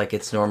into, like,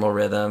 its normal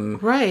rhythm.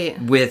 Right.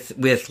 With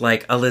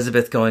like,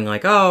 Elizabeth going,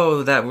 like,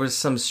 oh, that was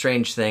some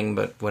strange thing,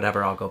 but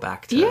whatever, I'll go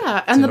back to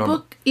Yeah, and to the normal.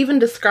 book even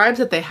describes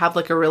that they have,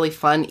 like, a really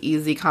fun,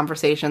 easy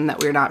conversation that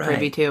we're not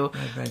privy to,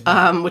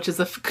 Right. which is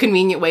a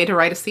convenient way to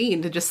write a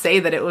scene, to just say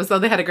that it was,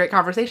 they had a great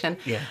conversation.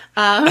 Yeah.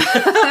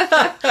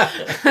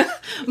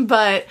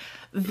 But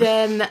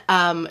then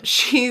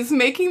she's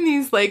making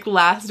these, like,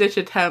 last-ditch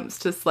attempts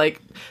to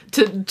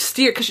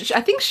steer, because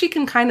I think she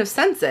can kind of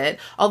sense it,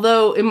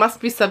 although it must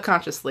be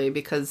subconsciously,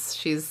 because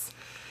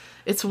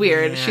it's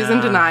weird. She's in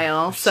Yeah,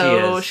 denial.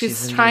 So she's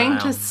she's in trying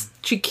denial.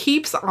 she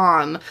keeps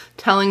on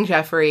telling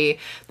Jeffrey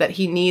that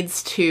he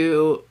needs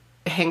to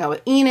hang out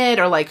with Enid,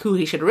 or, like, who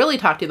he should really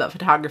talk to about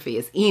photography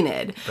is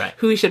Enid. Right.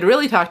 Who he should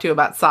really talk to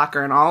about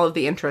soccer and all of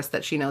the interests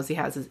that she knows he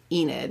has is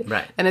Enid.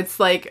 Right. And it's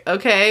like,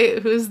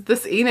 okay, who's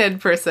this Enid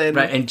person?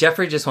 Right, and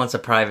Jeffrey just wants a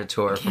private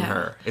tour from Yeah.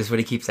 her, is what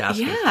he keeps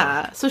asking for.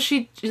 Yeah. So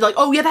she's like,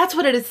 oh, yeah, that's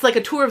what it is. It's like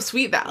a tour of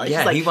Sweet Valley. Yeah,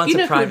 She's like, he wants a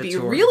Enid private would be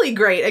tour. really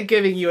great at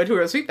giving you a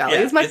tour of Sweet Valley.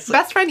 Yeah, He's my it's like-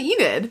 best friend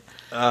Enid.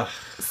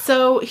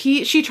 So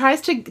she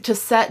tries to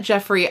set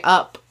Jeffrey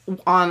up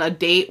on a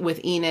date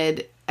with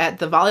Enid at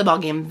the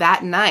volleyball game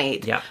that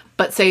night. Yeah.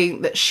 But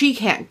saying that she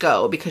can't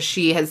go because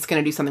she is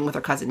going to do something with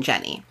her cousin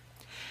Jenny.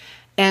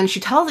 And she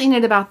tells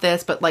Enid about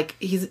this, but, like,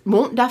 he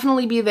won't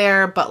definitely be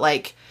there, but,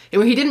 like,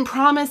 he didn't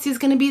promise he's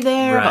going to be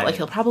there, but, Right. like,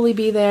 he'll probably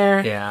be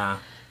there. Yeah.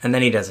 And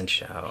then he doesn't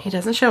show. He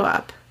doesn't show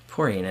up.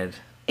 Poor Enid.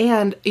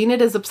 And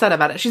Enid is upset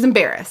about it. She's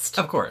embarrassed.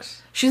 Of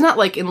course. She's not,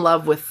 like, in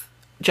love with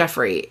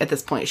Jeffrey at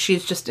this point.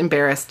 She's just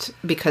embarrassed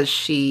because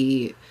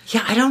she...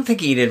 Yeah, I don't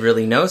think Enid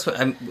really knows what...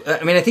 I mean,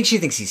 I think she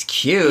thinks he's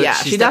cute. Yeah,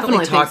 She's she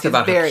definitely talked thinks he's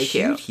about how very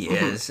cute cute. he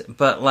is.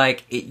 But,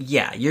 like,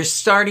 you're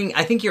starting...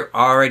 I think you're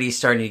already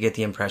starting to get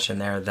the impression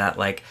there that,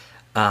 like,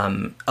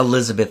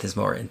 Elizabeth is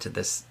more into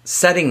this,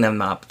 setting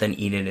them up than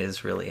Enid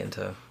is really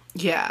into...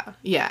 Yeah,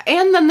 yeah.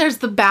 And then there's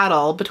the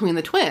battle between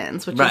the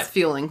twins, which Right. is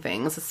fueling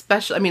things,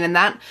 especially... I mean, and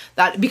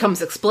that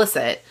becomes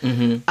explicit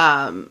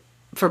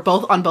for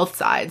on both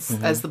sides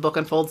as the book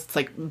unfolds. It's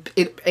like,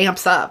 it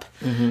amps up,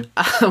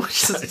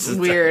 which is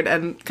weird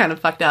and kind of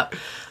fucked up.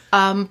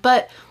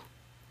 But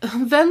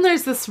then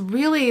there's this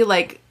really,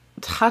 like,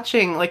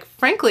 touching, like,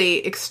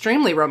 frankly,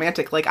 extremely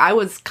romantic. Like, I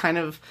was kind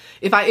of,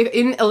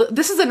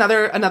 this is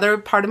another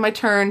part of my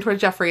turn toward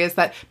Jeffrey, is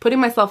that putting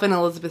myself in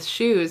Elizabeth's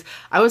shoes,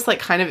 I was, like,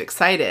 kind of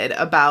excited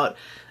about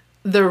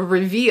the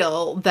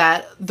reveal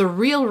that the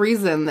real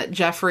reason that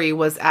Jeffrey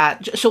was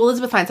so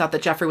Elizabeth finds out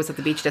that Jeffrey was at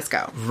the beach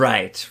disco.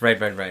 Right.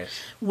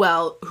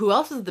 Well, who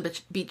else is at the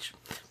bitch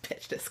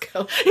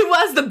disco? It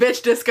was the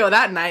bitch disco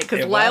that night, because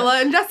It was. Lila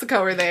and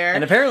Jessica were there.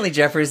 And apparently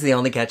Jeffrey's the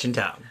only catch in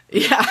town.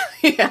 Yeah.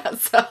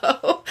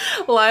 So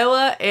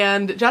Lila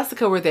and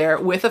Jessica were there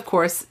with, of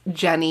course,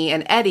 Jenny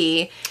and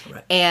Eddie.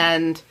 Right.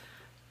 And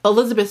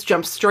Elizabeth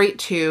jumped straight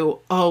to,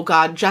 oh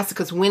God,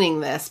 Jessica's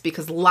winning this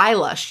because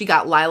she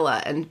got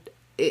Lila and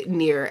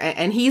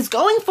he's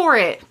going for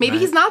it. Maybe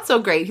Right. he's not so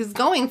great. He's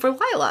going for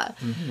Lila.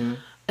 Mm-hmm.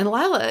 And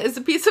Lila is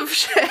a piece of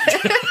shit.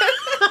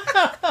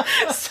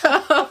 So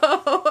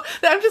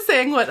I'm just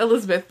saying what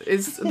Elizabeth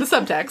is, the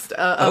subtext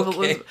of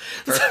Okay.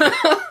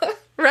 Elizabeth.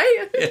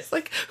 Right? It's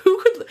like,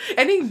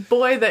 any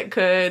boy that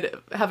could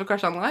have a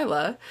crush on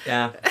Lila.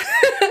 Yeah.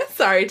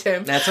 Sorry,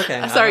 Tim. That's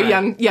okay. Sorry,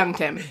 All right. young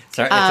Tim.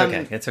 Sorry, it's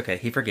okay. It's okay.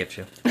 He forgives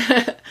you.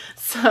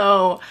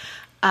 So,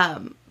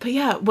 but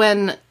yeah,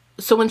 when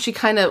she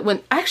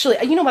actually,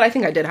 you know what? I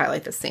think I did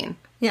highlight this scene.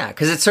 Yeah,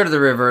 because it's sort of the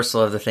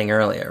reversal of the thing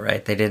earlier,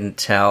 right? They didn't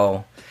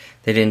tell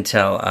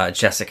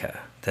Jessica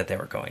that they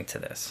were going to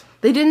this.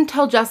 They didn't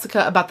tell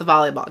Jessica about the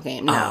volleyball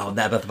game. No. Oh,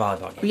 about the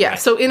volleyball game. Yeah,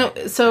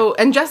 Right.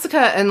 and Jessica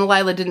and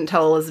Lila didn't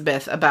tell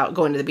Elizabeth about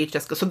going to the beach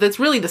disco. So that's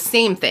really the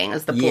same thing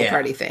as the pool Yeah.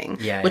 party thing,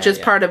 Yeah, which yeah, is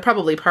yeah.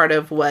 probably part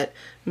of what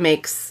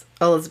makes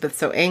Elizabeth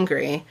so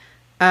angry.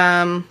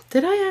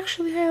 Did I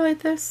actually highlight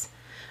this?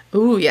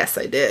 Ooh, yes,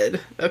 I did.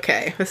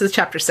 Okay, this is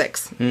chapter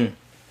 6.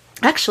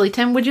 Actually,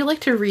 Tim, would you like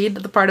to read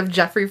the part of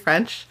Jeffrey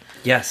French?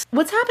 Yes.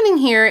 What's happening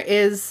here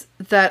is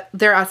that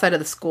they're outside of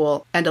the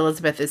school and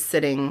Elizabeth is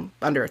sitting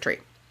under a tree.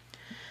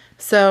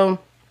 So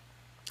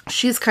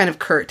she's kind of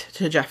curt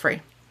to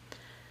Jeffrey.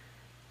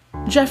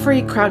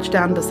 Jeffrey crouched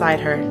down beside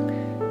her.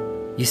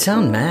 You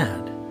sound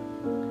mad.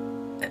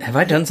 Have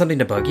I done something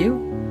to bug you?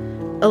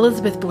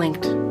 Elizabeth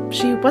blinked.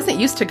 She wasn't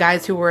used to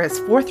guys who were as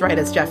forthright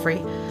as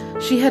Jeffrey.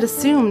 She had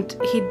assumed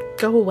he'd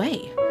go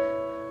away.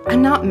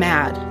 I'm not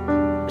mad,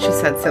 she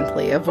said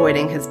simply,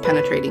 avoiding his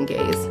penetrating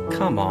gaze.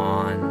 Come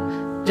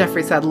on.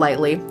 Jeffrey said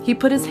lightly. He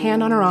put his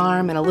hand on her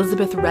arm and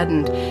Elizabeth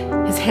reddened.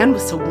 His hand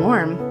was so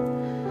warm.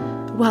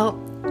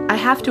 Well, I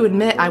have to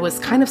admit I was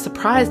kind of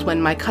surprised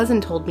when my cousin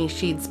told me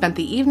she'd spent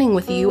the evening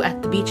with you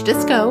at the beach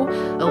disco,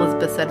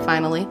 Elizabeth said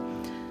finally.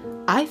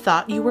 I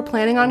thought you were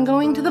planning on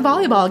going to the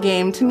volleyball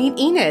game to meet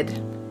Enid.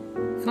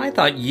 And I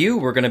thought you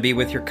were going to be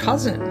with your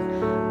cousin.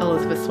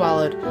 Elizabeth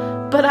swallowed.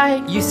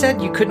 But You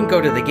said you couldn't go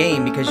to the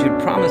game because you'd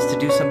promised to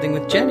do something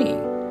with Jenny.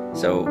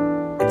 So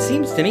it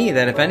seems to me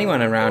that if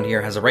anyone around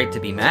here has a right to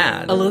be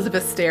mad...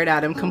 Elizabeth stared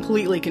at him,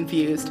 completely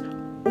confused.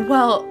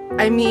 Well,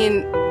 I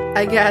mean,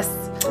 I guess...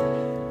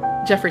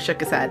 Jeffrey shook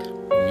his head.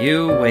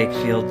 You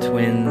Wakefield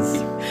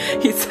twins.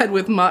 He said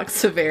with mock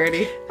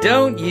severity.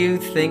 Don't you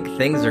think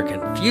things are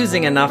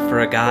confusing enough for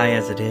a guy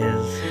as it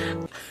is?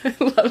 I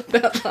love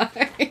that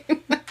line.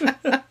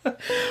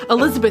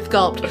 Elizabeth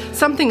gulped,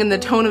 something in the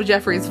tone of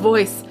Jeffrey's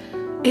voice.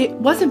 It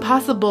wasn't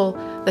possible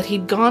that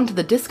he'd gone to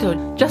the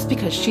disco just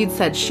because she'd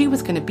said she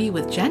was going to be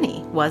with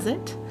Jenny, was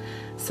it?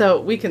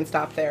 So we can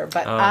stop there.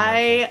 But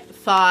I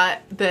thought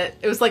that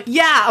it was like,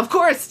 yeah, of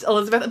course,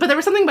 Elizabeth. But there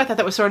was something about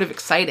that was sort of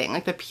exciting,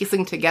 like the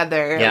piecing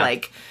together,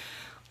 like.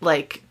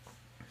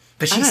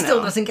 But she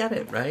still doesn't get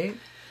it, right?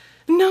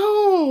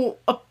 No,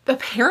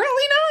 apparently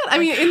not. I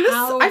mean, in this,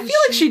 I feel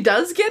like she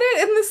does get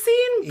it in the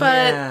scene,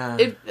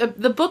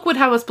 but the book would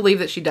have us believe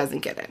that she doesn't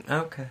get it.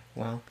 Okay,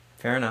 well,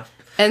 fair enough.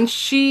 And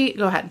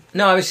go ahead.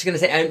 No, I was just going to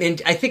say, I mean,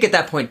 I think at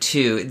that point,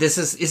 too,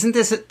 isn't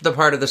this the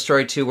part of the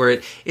story, too,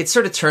 where it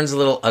sort of turns a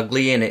little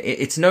ugly, and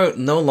it's no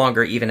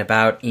longer even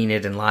about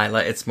Enid and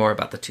Lila, it's more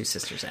about the two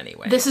sisters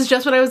anyway. This is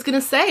just what I was going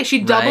to say.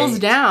 She doubles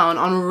down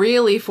on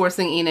really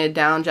forcing Enid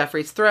down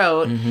Jeffrey's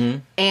throat,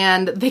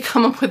 and they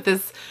come up with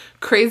this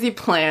crazy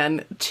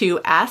plan to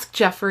ask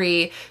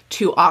Jeffrey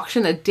to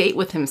auction a date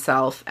with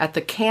himself at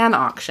the can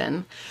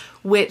auction,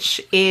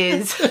 which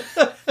is...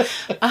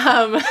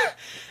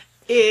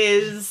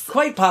 is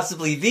quite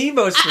possibly the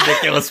most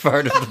ridiculous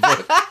part of the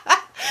book.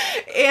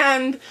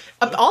 And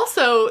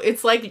also,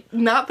 it's like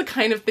not the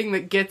kind of thing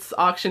that gets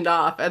auctioned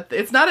off.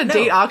 It's not a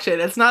date auction.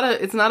 It's not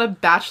a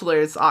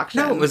bachelor's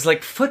auction. No, it was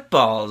like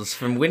footballs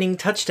from winning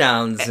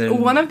touchdowns. And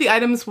one of the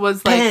items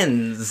was like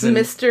pens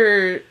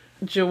Mr.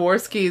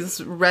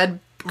 Jaworski's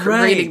red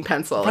grading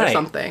pencil or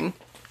something.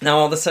 Now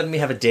all of a sudden we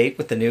have a date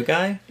with the new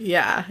guy?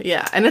 Yeah.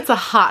 And it's a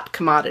hot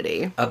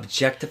commodity.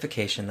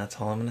 Objectification,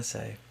 that's all I'm going to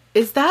say.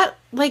 Is that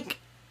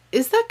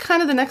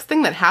kind of the next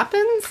thing that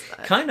happens?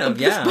 Kind of,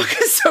 yeah. This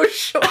book is so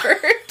short.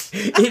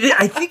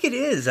 I think it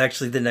is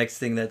actually the next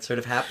thing that sort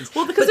of happens.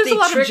 Well, because there's a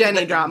lot of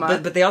Jenny drama.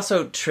 But they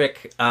also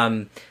trick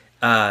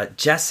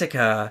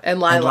Jessica and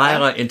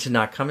Lila into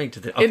not coming to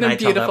the... in a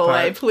beautiful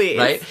way, please.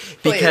 Right?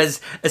 Because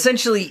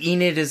essentially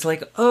Enid is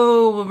like,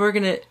 oh, well, we're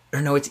going to...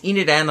 Or no, it's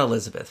Enid and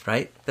Elizabeth,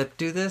 right? That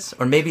do this?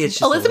 Or maybe it's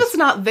just... Elizabeth's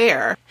not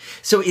there.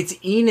 So it's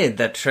Enid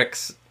that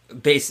tricks...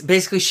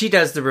 Basically, she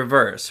does the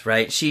reverse,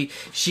 right? She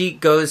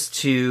goes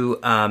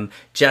to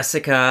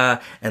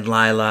Jessica and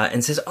Lila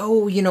and says,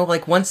 oh,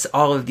 like once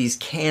all of these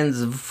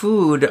cans of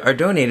food are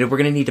donated, we're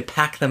going to need to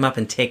pack them up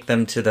and take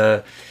them to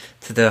the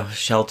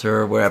shelter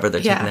or wherever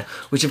they're taking them.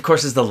 Which, of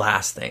course, is the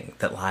last thing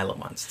that Lila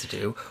wants to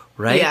do,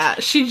 right? Yeah,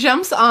 she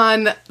jumps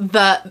on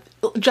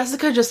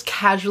Jessica just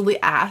casually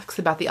asks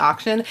about the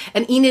auction,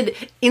 and Enid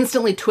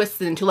instantly twists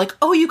it into like,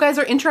 oh, you guys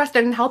are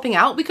interested in helping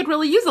out? We could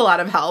really use a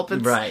lot of help.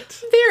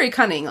 It's very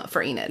cunning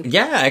for Enid.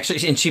 Yeah,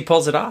 actually, and she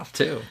pulls it off,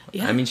 too.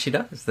 Yeah. I mean, she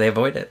does. They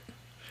avoid it.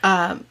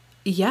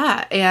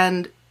 Yeah,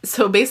 and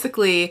so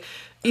basically...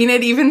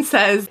 Enid even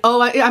says,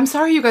 oh, I'm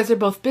sorry you guys are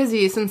both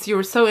busy since you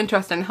were so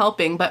interested in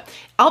helping, but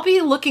I'll be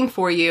looking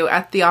for you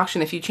at the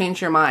auction if you change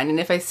your mind. And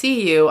if I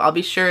see you, I'll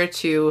be sure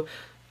to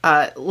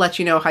let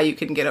you know how you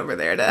can get over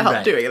there to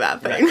help doing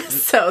that thing. Right.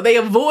 So they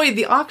avoid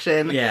the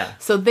auction. Yeah.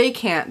 So they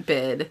can't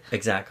bid.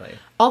 Exactly.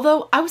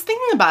 Although I was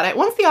thinking about it,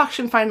 once the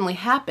auction finally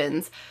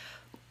happens,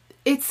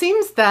 it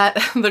seems that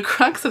the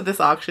crux of this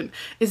auction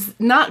is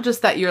not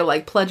just that you're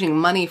like pledging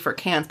money for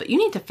cans, but you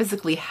need to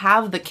physically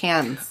have the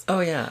cans.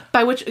 Oh, yeah.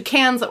 By which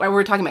cans,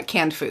 we're talking about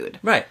canned food.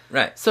 Right.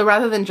 So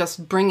rather than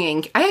just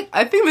bringing,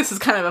 I think this is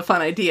kind of a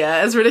fun idea,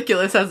 as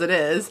ridiculous as it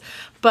is,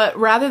 but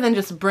rather than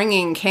just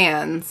bringing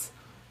cans,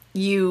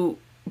 you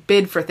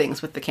bid for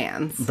things with the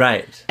cans.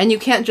 Right. And you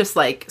can't just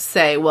like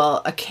say,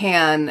 well, a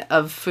can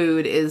of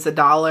food is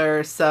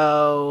 $1,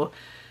 so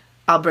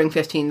I'll bring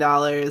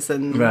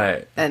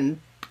 $15 and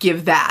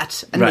give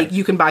that, and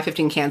you can buy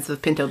 15 cans of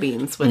pinto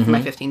beans with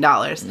my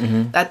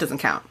 $15. That doesn't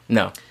count.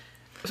 No.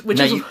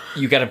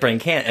 You got to bring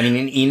cans. I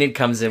mean, Enid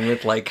comes in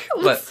with like,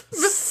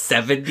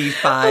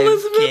 75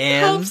 Elizabeth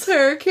cans? Helps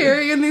her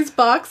carry in these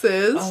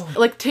boxes. Oh.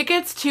 Like,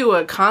 tickets to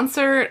a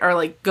concert are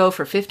like, go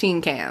for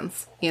 15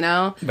 cans,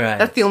 Right.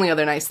 That's the only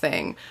other nice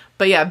thing.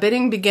 But yeah,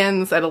 bidding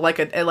begins at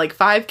like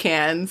 5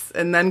 cans,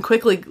 and then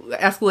quickly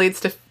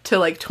escalates to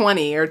like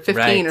 20 or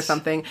 15 or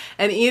something,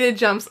 and Enid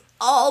jumps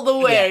all the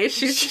way. Yeah.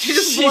 She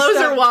just blows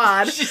her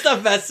wad. She's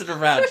not messing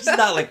around. She's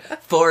not like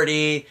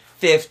 40,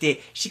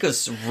 50. She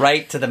goes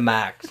right to the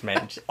max,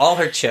 man. All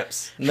her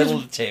chips, middle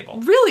of the table.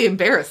 Really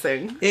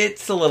embarrassing.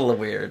 It's a little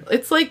weird.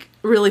 It's like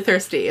really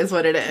thirsty is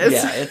what it is.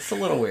 Yeah, it's a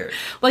little weird.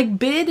 Like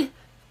bid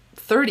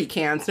 30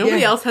 cans.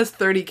 Nobody else has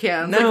 30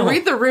 cans. No. Like,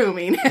 read the room,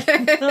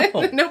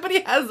 No.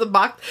 Nobody has a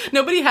box.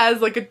 Nobody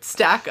has like a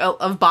stack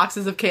of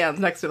boxes of cans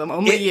next to them.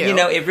 Only you.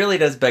 It really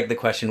does beg the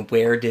question,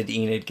 where did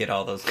Enid get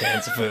all those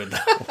cans of food,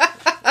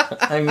 though?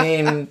 I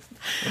mean...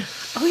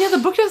 Oh, yeah, the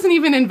book doesn't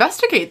even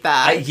investigate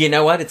that. You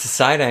know what? It's a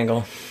side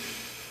angle.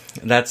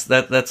 That's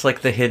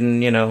like the hidden,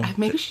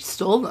 Maybe she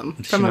stole them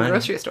from a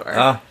grocery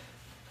store.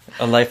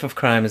 A life of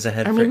crime is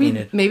ahead for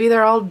Enid. Maybe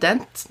they're all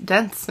dense.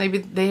 Maybe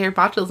they are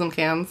botulism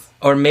cans.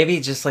 Or maybe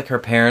just like her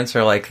parents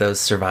are like those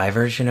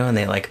survivors, and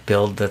they like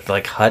build the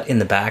like hut in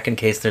the back in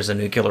case there's a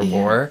nuclear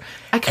war,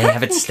 and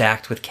have it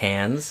stacked with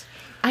cans.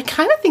 I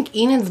kind of think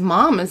Enid's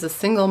mom is a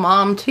single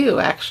mom too,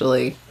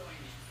 actually.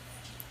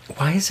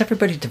 Why is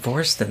everybody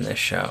divorced in this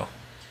show?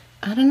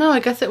 I don't know. I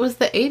guess it was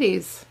the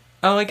 80s.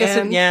 Oh, I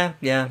guess yeah.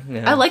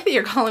 I like that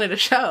you're calling it a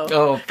show.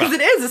 Oh. Because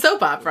it is a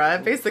soap opera.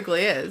 It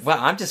basically is. Well,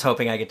 I'm just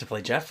hoping I get to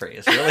play Jeffrey.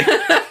 It's really...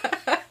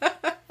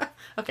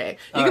 Okay.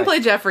 You can play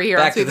Jeffrey here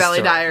on Sweet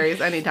Valley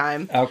Diaries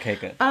anytime. Okay,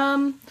 good.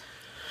 Well,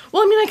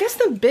 I guess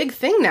the big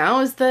thing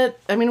now is that,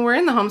 we're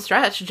in the home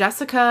stretch.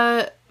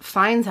 Jessica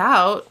finds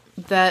out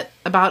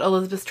about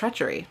Elizabeth's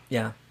treachery.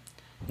 Yeah.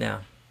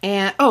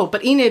 And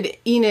but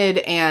Enid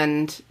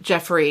and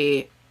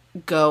Jeffrey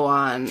go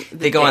on.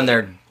 They go on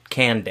their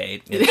can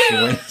date if she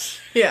wins.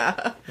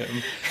 Yeah.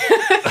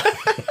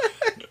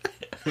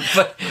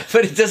 but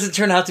it doesn't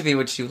turn out to be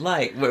what she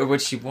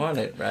what she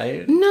wanted,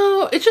 right?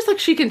 No, it's just like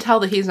she can tell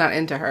that he's not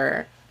into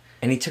her.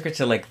 And he took her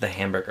to like the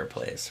hamburger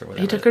place or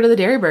whatever. He took her to the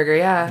Dairy Burger,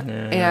 yeah.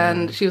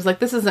 And she was like,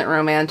 "This isn't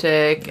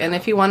romantic." No. And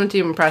if he wanted to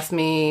impress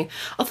me,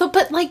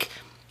 but like,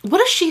 what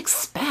does she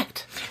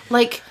expect?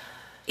 Like,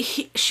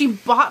 she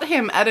bought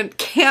him at a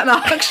can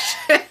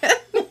auction.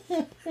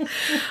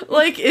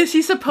 Like, is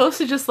she supposed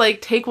to just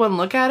like take one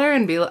look at her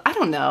and be like, I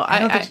don't know.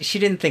 She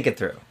didn't think it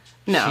through.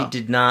 No. She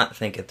did not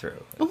think it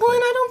through. Well,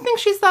 and I don't think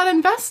she's that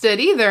invested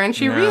either, and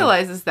she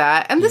realizes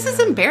that. And this is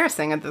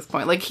embarrassing at this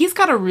point. Like, he's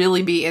got to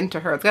really be into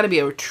her. It's got to be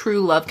a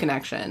true love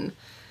connection.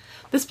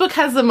 This book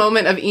has the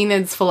moment of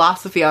Enid's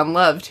philosophy on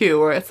love, too,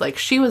 where it's like,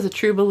 she was a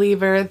true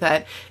believer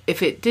that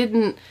if it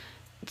didn't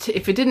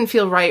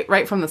feel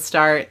right from the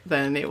start,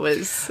 then it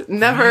was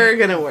never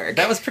gonna work.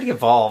 That was pretty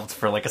evolved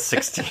for like a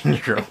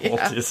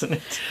 16-year-old, isn't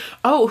it?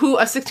 Oh,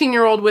 a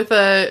 16-year-old with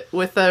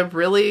a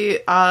really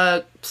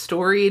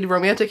storied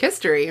romantic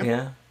history.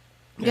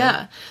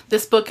 Yeah.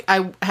 This book,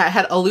 I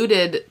had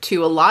alluded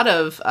to a lot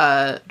of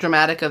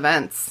dramatic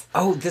events.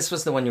 Oh, this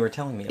was the one you were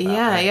telling me about.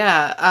 Yeah, right?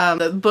 yeah.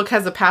 The book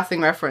has a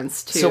passing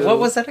reference to... So what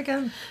was that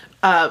again?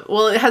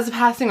 Well, it has a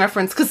passing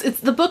reference, because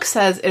the book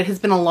says it has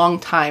been a long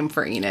time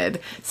for Enid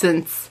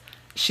since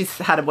she's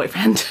had a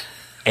boyfriend.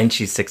 And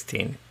she's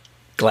 16.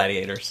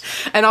 Gladiators.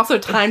 And also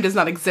time does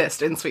not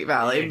exist in Sweet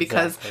Valley,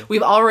 because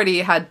we've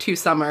already had two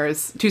summer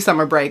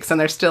breaks, and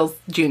they're still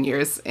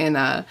juniors in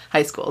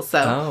high school.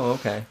 So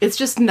okay. It's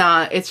just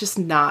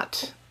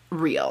not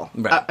real.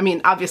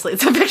 Right. Obviously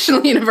it's a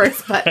fictional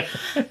universe, but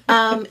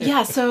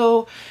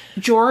so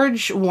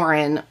George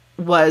Warren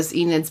was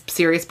Enid's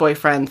serious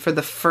boyfriend for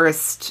the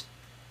first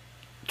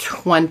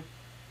 20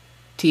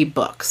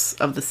 books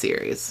of the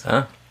series.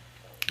 Huh?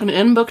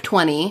 In book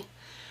 20,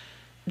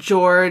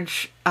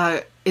 George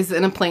is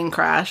in a plane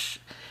crash.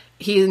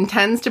 He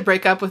intends to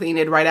break up with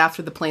Enid right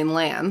after the plane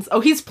lands. Oh,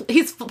 he's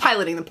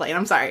piloting the plane.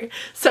 I'm sorry.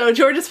 So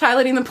George is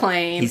piloting the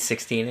plane. He's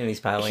 16 and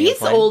he's piloting the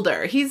plane? He's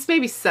older. He's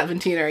maybe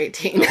 17 or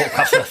 18.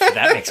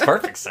 That makes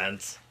perfect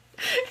sense.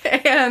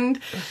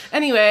 And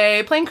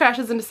anyway, plane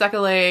crashes into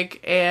Second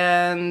Lake,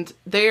 and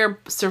they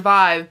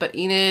survive, but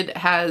Enid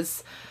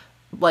has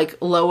like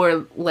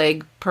lower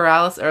leg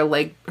paralysis, or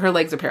her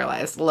legs are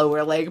paralyzed.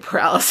 Lower leg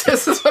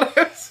paralysis is what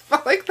I was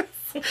like.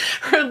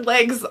 Her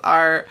legs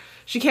are,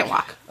 she can't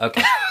walk.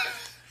 Okay.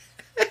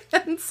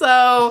 And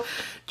so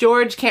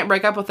George can't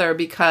break up with her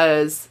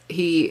because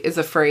he is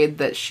afraid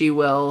that she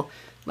will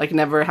like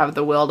never have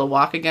the will to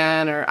walk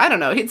again, or I don't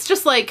know. It's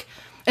just like,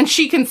 and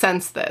she can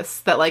sense this,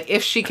 that like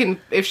if she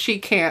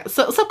can't,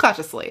 so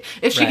subconsciously,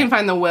 if she can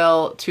find the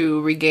will to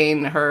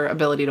regain her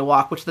ability to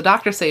walk, which the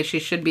doctors say she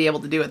should be able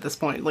to do at this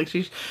point. Like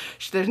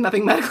there's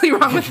nothing medically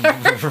wrong with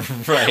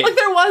her. Right. Like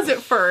there was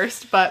at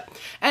first, but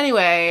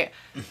anyway,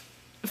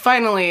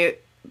 finally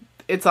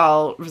it's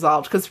all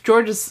resolved because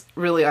George is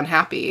really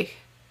unhappy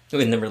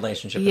in the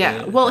relationship.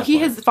 Yeah. Well, he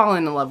has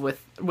fallen in love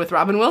with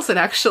Robin Wilson,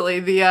 actually,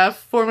 the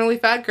formerly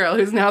fat girl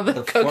who's now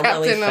the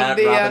co-captain of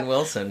the Robin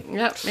Wilson.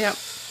 Yep.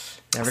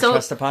 Never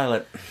trust a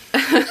pilot.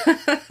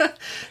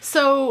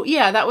 So,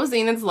 yeah, that was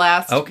Enid's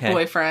last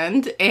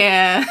boyfriend.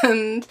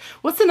 And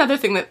what's another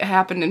thing that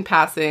happened in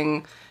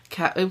passing?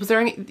 Was there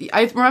any...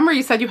 I remember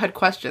you said you had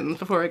questions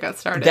before we got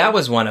started. That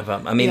was one of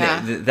them. I mean,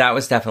 that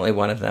was definitely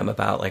one of them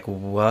about, like,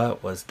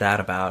 what was that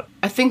about?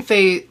 I think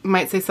they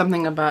might say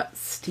something about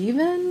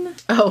Stephen.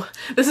 Oh,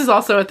 this is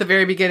also at the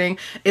very beginning.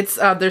 It's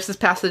there's this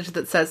passage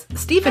that says,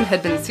 Stephen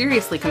had been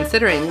seriously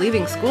considering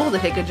leaving school to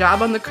take a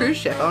job on the cruise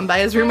ship owned by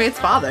his roommate's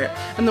father,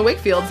 and the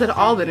Wakefields had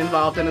all been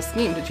involved in a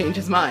scheme to change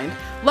his mind.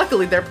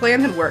 Luckily, their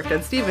plan had worked,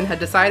 and Stephen had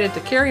decided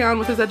to carry on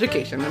with his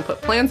education and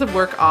put plans of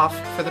work off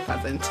for the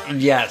present.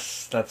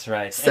 Yes, that's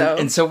right. So,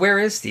 and so where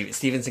is Stephen?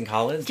 Stephen's in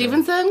college?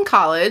 Stephen's in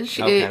college.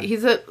 Okay.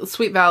 He's at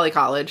Sweet Valley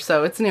College,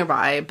 so it's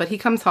nearby, but he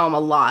comes home a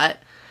lot.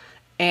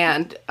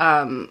 And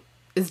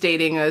is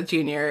dating a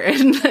junior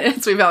in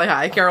Sweet Valley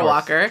High, Kara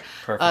Walker,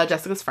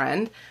 Jessica's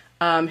friend.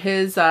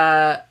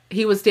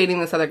 He was dating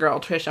this other girl,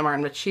 Trisha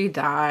Martin, but she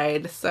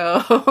died.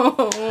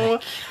 So,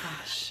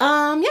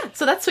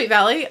 so that's Sweet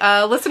Valley.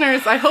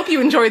 Listeners, I hope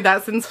you enjoyed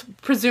that, since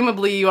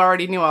presumably you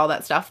already knew all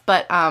that stuff.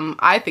 But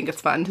I think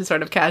it's fun to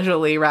sort of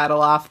casually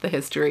rattle off the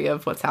history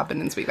of what's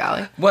happened in Sweet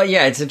Valley. Well,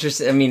 yeah, it's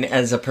interesting. I mean,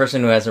 as a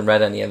person who hasn't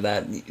read any of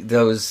that,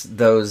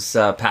 those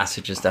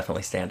passages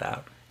definitely stand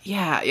out.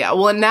 Yeah.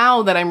 Well,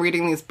 now that I'm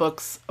reading these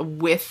books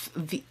with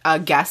the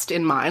guest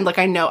in mind, like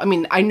I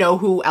know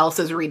who else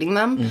is reading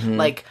them. Mm-hmm.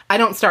 Like, I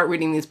don't start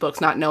reading these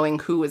books not knowing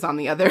who is on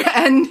the other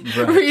end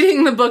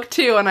reading the book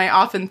too. And I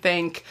often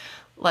think,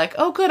 like,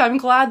 oh, good, I'm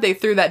glad they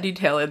threw that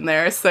detail in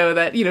there so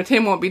that,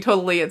 Tim won't be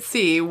totally at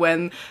sea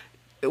when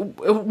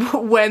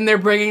they're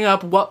bringing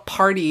up what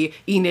party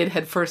Enid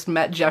had first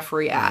met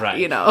Jeffrey at. Right.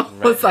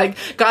 It's like,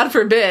 God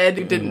forbid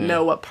you didn't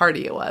know what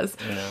party it was.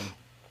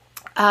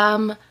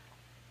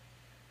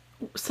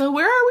 So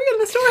where are we in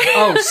the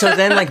story? So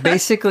then, like,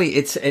 basically,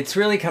 it's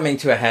really coming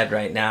to a head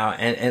right now,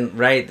 and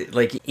right,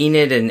 like,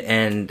 Enid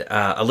and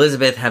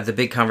Elizabeth have the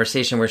big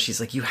conversation where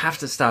she's like, "You have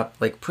to stop,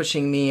 like,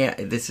 pushing me.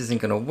 This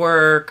isn't going to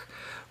work,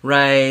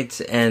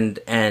 right?" And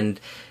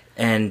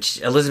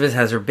Elizabeth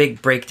has her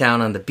big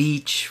breakdown on the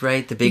beach,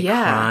 right? The big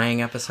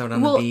crying episode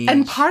on the beach.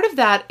 And part of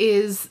that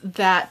is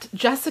that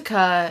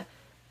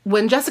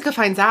when Jessica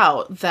finds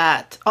out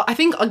that, I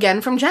think again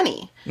from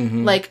Jenny,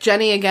 like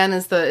Jenny again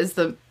is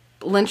the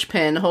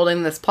linchpin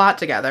holding this plot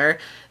together.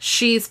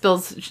 She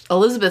spills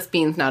Elizabeth's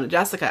beans now to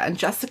Jessica, and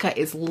Jessica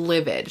is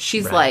livid.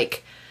 She's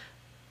like,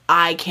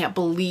 I can't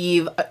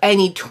believe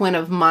any twin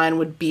of mine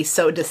would be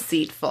so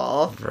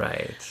deceitful.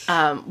 Right.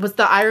 Was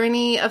the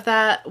irony of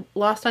that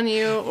lost on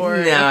you? Or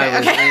no, Good.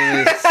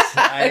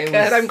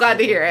 I'm glad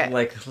to hear it.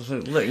 Like,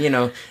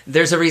 look,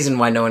 there's a reason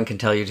why no one can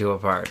tell you two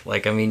apart.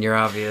 Like, I mean, you're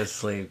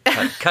obviously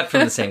cut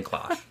from the same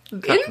cloth.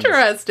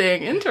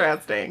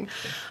 Interesting.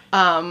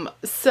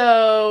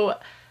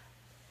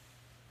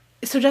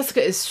 So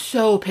Jessica is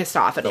so pissed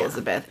off at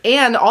Elizabeth,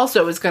 and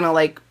also is going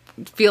to,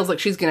 feels like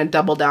she's going to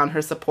double down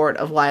her support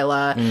of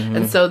Lila,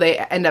 and so they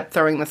end up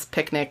throwing this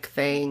picnic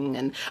thing,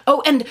 and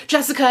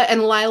Jessica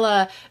and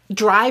Lila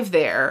drive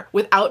there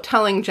without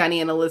telling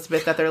Jenny and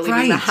Elizabeth that they're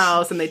leaving the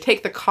house, and they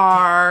take the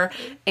car,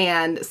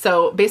 and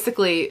so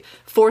basically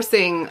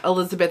forcing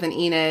Elizabeth and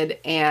Enid,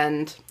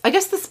 and I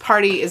guess this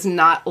party is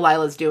not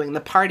Lila's doing.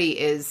 The party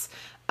is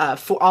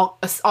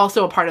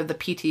also a part of the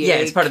PTA. Yeah,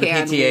 it's part of the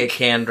PTA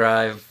can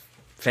drive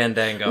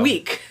Fandango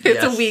week.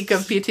 It's a week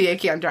of PTA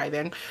can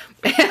driving,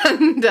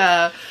 and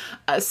but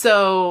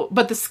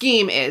the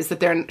scheme is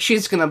that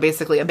she's going to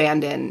basically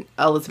abandon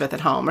Elizabeth at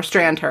home or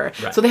strand her.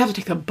 Right. So they have to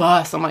take the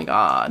bus. Oh my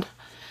god,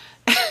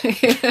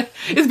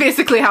 it's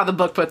basically how the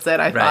book puts it.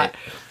 I thought,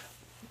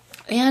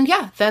 and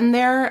then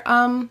they're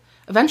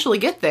eventually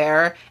get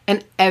there,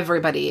 and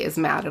everybody is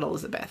mad at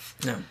Elizabeth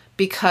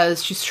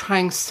because she's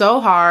trying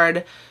so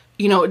hard.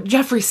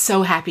 Jeffrey's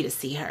so happy to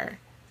see her.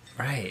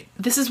 Right.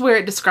 This is where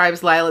it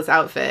describes Lila's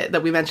outfit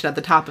that we mentioned at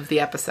the top of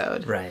the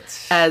episode. Right.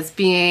 As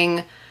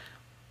being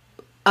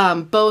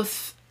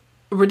both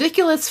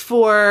ridiculous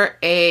for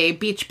a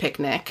beach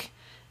picnic.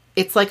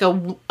 It's like a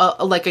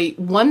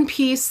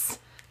one-piece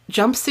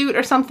jumpsuit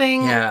or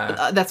something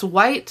that's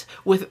white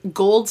with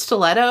gold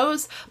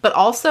stilettos, but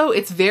also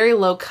it's very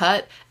low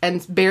cut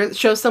and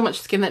shows so much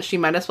skin that she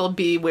might as well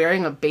be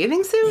wearing a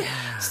bathing suit.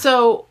 Yeah.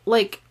 So,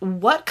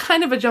 what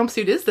kind of a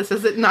jumpsuit is this?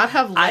 Does it not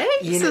have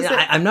legs?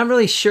 I'm not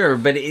really sure,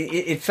 but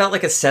it felt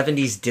like a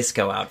 70s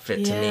disco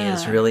outfit to me.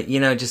 It's really,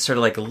 just sort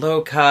of like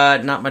low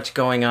cut, not much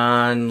going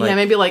on.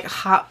 Maybe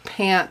hot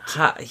pant,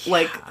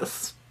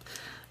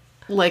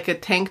 like a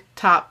tank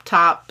top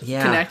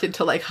connected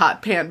to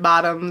hot pant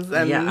bottoms.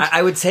 And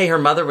I would say her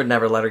mother would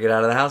never let her get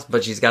out of the house,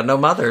 but she's got no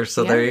mother,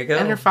 so there you go.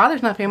 And her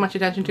father's not paying much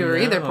attention to her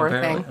either, poor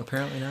thing.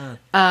 Apparently not.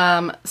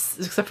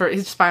 Except for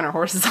he's just buying her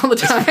horses all the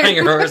time. Buying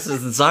her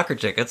horses and soccer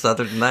tickets,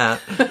 other than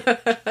that.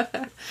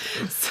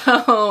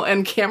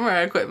 And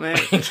camera equipment.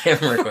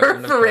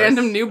 For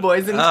random new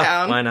boys in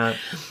town. Why not?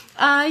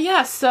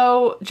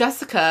 So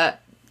Jessica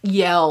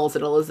yells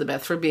at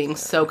Elizabeth for being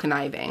so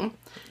conniving.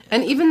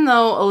 And even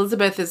though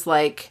Elizabeth is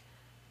like,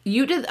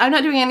 I'm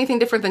not doing anything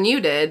different than you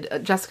did,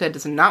 Jessica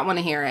does not want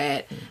to hear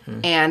it.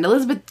 Mm-hmm. And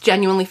Elizabeth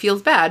genuinely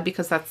feels bad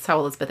because that's how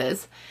Elizabeth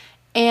is.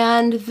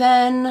 And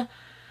then,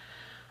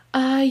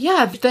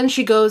 then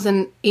she goes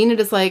and Enid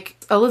is like,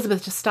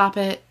 Elizabeth, just stop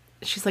it.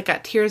 She's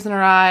got tears in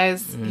her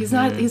eyes.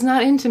 Mm-hmm. He's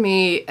not into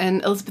me.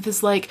 And Elizabeth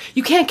is like,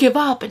 you can't give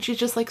up. And she's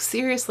just like,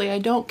 seriously, I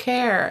don't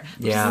care.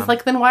 Yeah. She's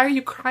like, then why are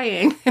you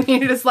crying? And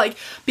Enid is like,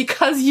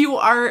 because you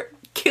are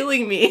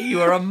killing me.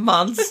 You are a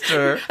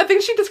monster. I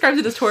think she describes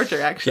it as torture,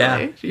 actually.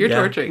 Yeah. You're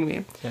torturing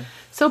me. Yeah.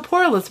 So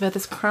poor Elizabeth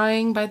is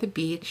crying by the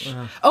beach.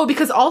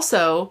 Because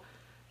also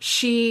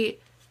she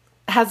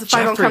has a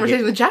final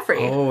conversation with Jeffrey.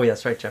 Oh,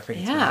 that's right. Jeffrey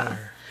gets mad at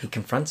her. He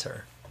confronts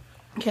her.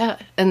 Yeah.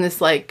 And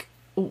this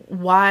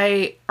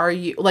why are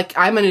you...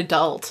 I'm an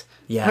adult.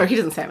 Yeah. Or he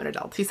doesn't say I'm an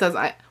adult. He says,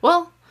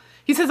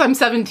 He says, I'm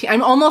 17.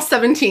 I'm almost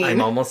 17.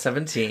 I'm almost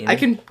 17. I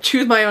can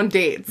choose my own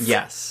dates.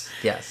 Yes.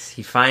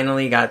 He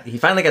finally got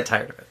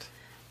tired of it.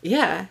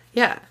 Yeah.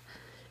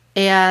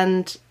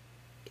 And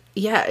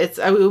yeah, it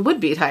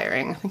would be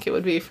tiring. I think it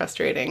would be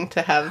frustrating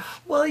to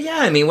have. Well, yeah.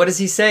 I mean, what does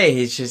he say?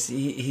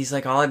 He's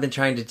like, all I've been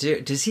trying to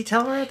do. Does he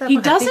tell her at that He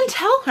point? doesn't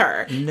tell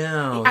her.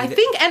 No. I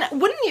think, and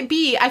wouldn't it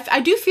be? I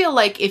do feel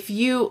like if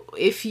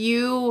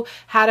you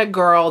had a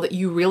girl that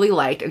you really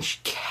liked and she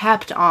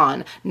kept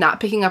on not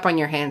picking up on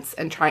your hints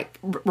and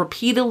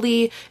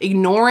repeatedly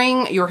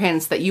ignoring your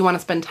hints that you want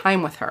to spend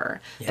time with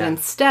her, and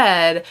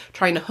instead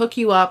trying to hook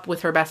you up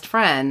with her best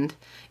friend,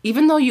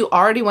 even though you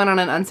already went on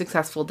an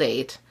unsuccessful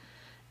date.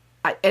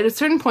 At a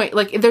certain point,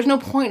 like, there's no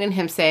point in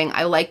him saying,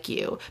 I like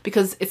you,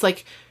 because it's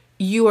like,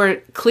 you are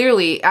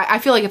clearly, I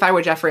feel like if I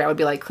were Jeffrey, I would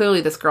be like,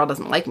 clearly this girl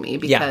doesn't like me,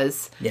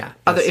 because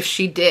if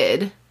she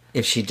did,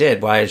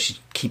 why does she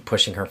keep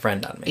pushing her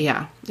friend on me?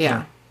 Yeah,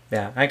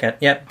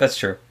 that's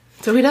true.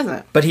 So he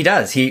doesn't. But he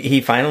does.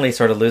 He finally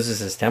sort of loses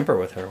his temper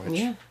with her,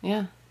 which...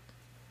 Yeah.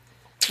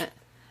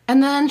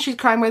 And then she's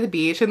crying by the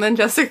beach, and then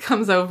Jessica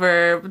comes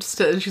over, and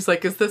she's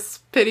like, is this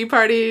pity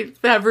party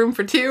have room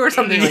for two, or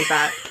something like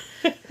that?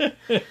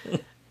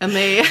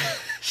 And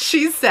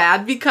she's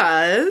sad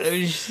because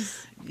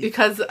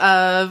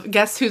of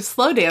guess who's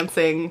slow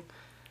dancing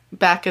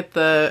back at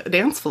the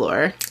dance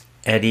floor?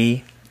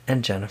 Eddie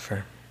and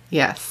Jennifer.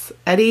 Yes,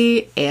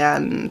 Eddie,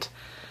 and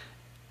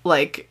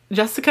like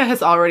Jessica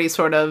has already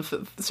sort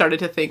of started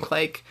to think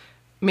like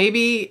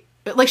maybe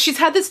like she's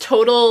had this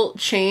total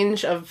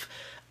change of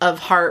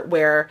heart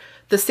where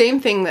the same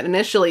thing that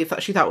initially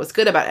she thought was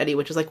good about Eddie,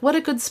 which was like, what a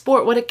good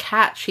sport, what a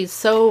catch. He's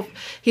so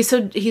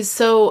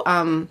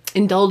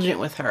indulgent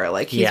with her.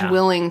 Like, he's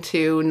willing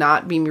to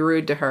not be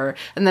rude to her.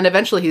 And then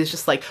eventually he's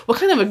just like, what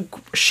kind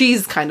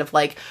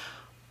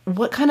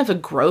of a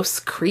gross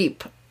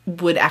creep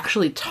would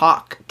actually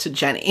talk to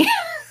Jenny?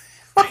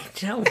 I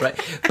know,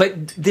 right?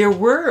 But there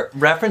were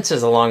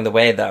references along the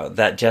way, though,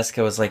 that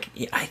Jessica was like,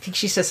 I think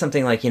she said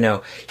something like,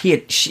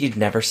 she'd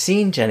never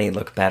seen Jenny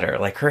look better.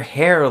 Like, her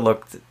hair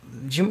looked...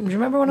 Do you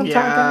remember what I'm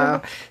talking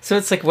about? So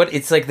it's like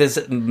it's like this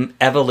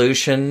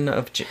evolution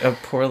of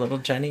poor little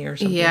Jenny or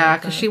something. Yeah,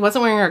 because she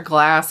wasn't wearing her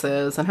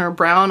glasses, and her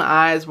brown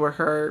eyes were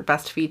her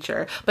best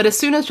feature. But as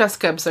soon as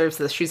Jessica observes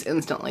this, she's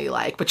instantly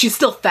like, but she's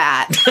still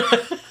fat.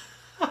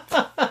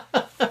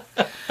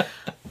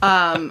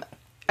 I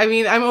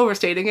mean, I'm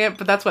overstating it,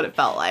 but that's what it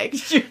felt like.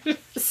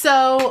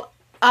 So...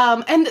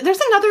 and there's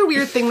another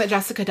weird thing that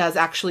Jessica does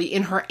actually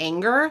in her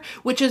anger,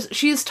 which is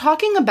she's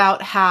talking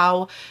about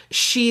how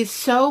she's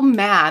so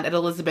mad at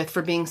Elizabeth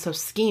for being so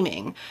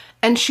scheming.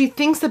 And she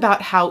thinks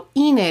about how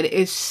Enid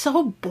is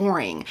so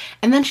boring.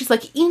 And then she's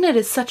like, Enid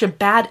is such a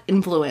bad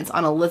influence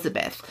on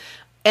Elizabeth.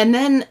 And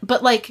then,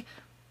 but like,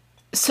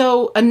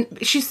 so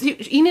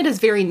Enid is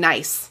very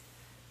nice.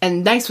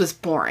 And nice was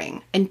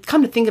boring. And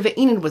come to think of it,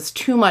 Enid was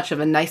too much of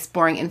a nice,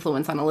 boring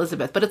influence on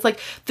Elizabeth. But it's like,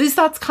 these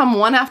thoughts come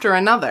one after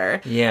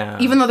another. Yeah.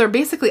 Even though they're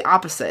basically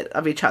opposite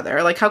of each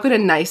other. Like, how could a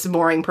nice,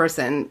 boring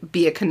person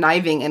be a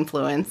conniving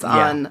influence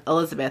on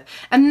Elizabeth?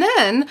 And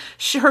then,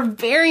 her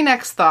very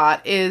next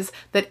thought is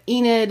that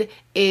Enid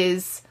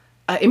is...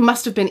 it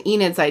must have been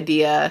Enid's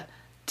idea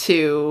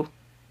to...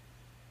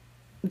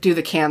 do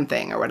the can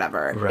thing or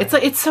whatever. Right.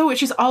 It's like,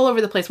 she's all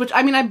over the place, which,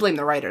 I mean, I blame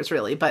the writers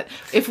really, but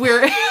if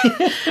we're,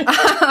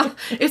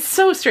 it's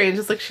so strange.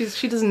 It's like,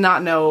 she does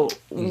not know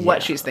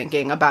what she's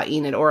thinking about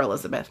Enid or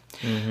Elizabeth.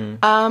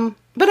 Mm-hmm.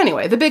 But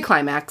anyway, the big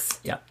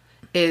climax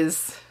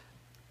is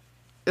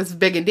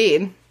big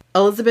indeed.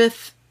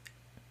 Elizabeth,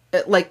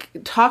 like,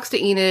 talks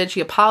to Enid,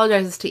 she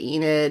apologizes to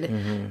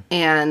Enid,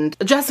 and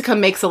Jessica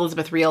makes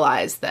Elizabeth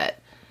realize that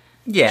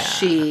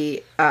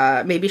she,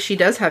 maybe she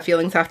does have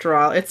feelings after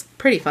all. It's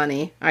pretty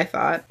funny, I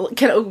thought.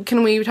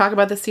 Can we talk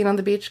about this scene on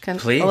the beach?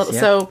 Please,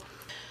 So,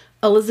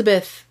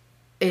 Elizabeth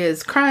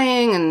is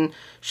crying, and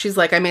she's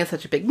like, I made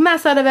such a big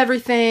mess out of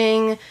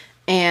everything.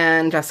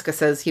 And Jessica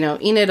says,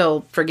 Enid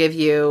will forgive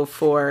you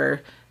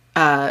for,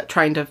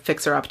 trying to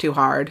fix her up too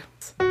hard.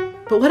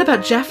 But what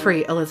about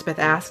Jeffrey? Elizabeth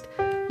asked.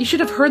 You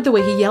should have heard the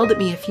way he yelled at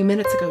me a few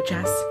minutes ago,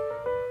 Jess.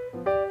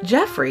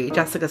 Jeffrey,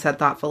 Jessica said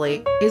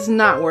thoughtfully, is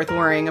not worth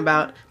worrying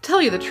about.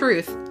 Tell you the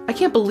truth, I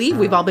can't believe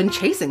we've all been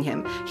chasing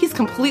him. He's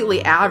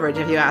completely average,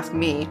 if you ask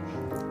me.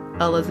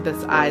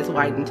 Elizabeth's eyes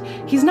widened.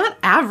 He's not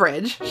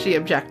average, she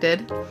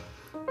objected.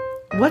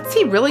 What's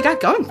he really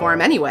got going for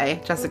him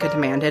anyway? Jessica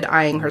demanded,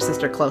 eyeing her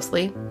sister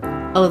closely.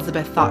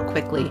 Elizabeth thought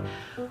quickly.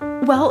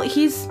 Well,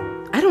 he's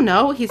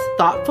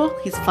thoughtful,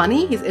 he's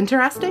funny, he's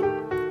interesting.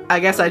 I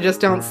guess I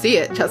just don't see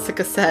it,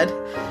 Jessica said.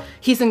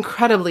 He's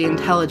incredibly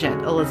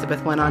intelligent,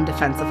 Elizabeth went on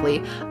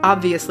defensively,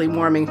 obviously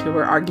warming to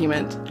her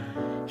argument.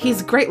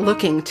 He's great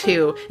looking,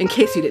 too, in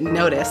case you didn't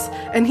notice,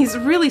 and he's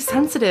really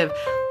sensitive.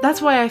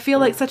 That's why I feel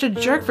like such a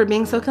jerk for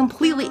being so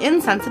completely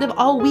insensitive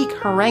all week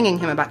haranguing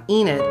him about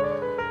Enid.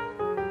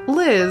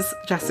 Liz,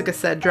 Jessica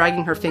said,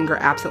 dragging her finger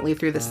absently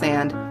through the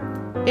sand,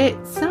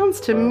 it sounds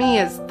to me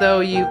as though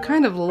you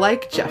kind of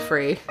like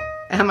Jeffrey.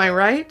 Am I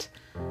right?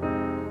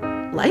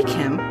 Like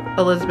him?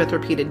 Elizabeth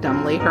repeated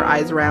dumbly, her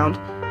eyes round.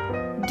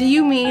 Do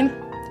you mean...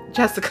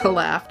 Jessica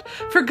laughed.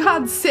 For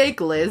God's sake,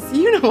 Liz,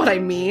 you know what I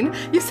mean.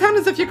 You sound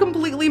as if you're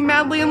completely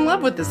madly in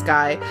love with this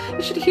guy.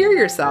 You should hear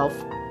yourself.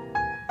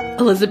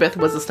 Elizabeth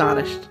was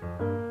astonished.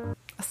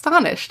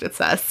 Astonished, it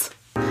says.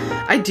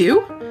 I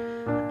do?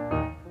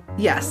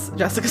 Yes,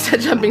 Jessica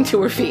said, jumping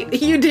to her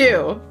feet. You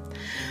do.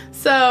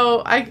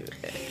 So,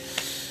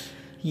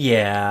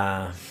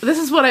 Yeah. This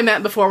is what I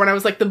meant before when I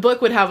was like, the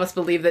book would have us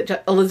believe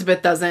that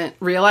Elizabeth doesn't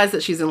realize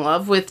that she's in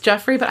love with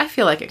Jeffrey, but I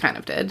feel like it kind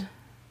of did.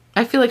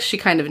 I feel like she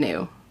kind of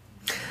knew.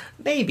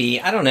 Maybe.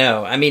 I don't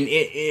know. I mean,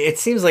 it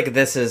seems like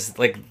this is,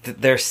 like,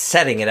 they're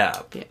setting it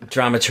up. Yeah.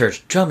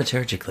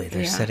 Dramaturgically,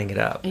 they're setting it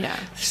up. Yeah.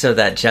 So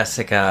that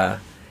Jessica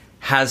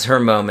has her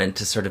moment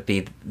to sort of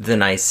be the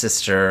nice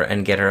sister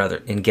and get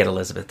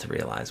Elizabeth to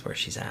realize where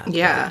she's at.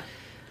 Yeah.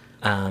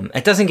 But,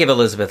 it doesn't give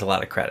Elizabeth a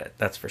lot of credit,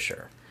 that's for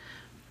sure.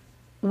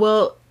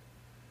 Well,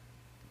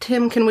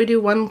 Tim, can we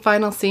do one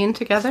final scene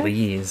together?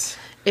 Please.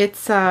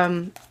 It's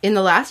in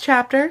the last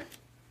chapter.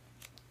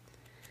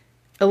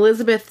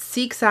 Elizabeth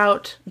seeks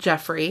out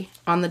Jeffrey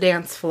on the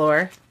dance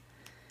floor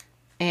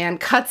and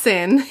cuts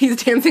in.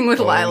 He's dancing with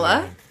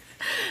Lila. Man.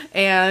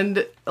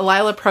 And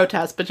Lila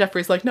protests, but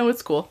Jeffrey's like, no,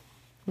 it's cool.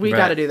 We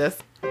gotta do this.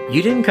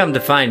 You didn't come to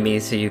find me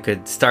so you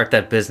could start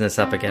that business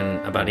up again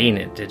about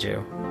Enid, did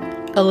you?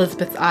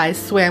 Elizabeth's eyes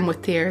swam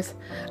with tears.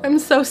 I'm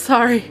so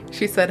sorry,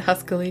 she said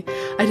huskily.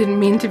 I didn't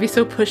mean to be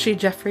so pushy,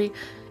 Jeffrey.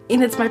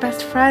 Enid's my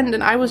best friend,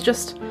 and I was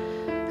just...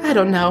 I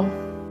don't know.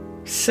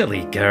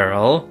 Silly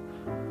girl.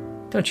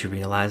 Don't you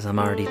realize I'm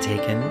already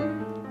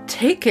taken?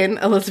 Taken?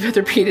 Elizabeth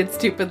repeated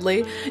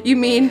stupidly. You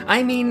mean...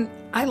 I mean,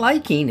 I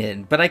like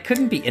Enid, but I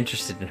couldn't be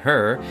interested in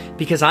her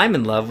because I'm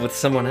in love with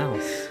someone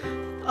else.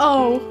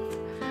 Oh,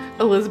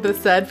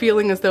 Elizabeth said,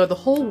 feeling as though the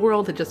whole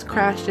world had just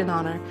crashed in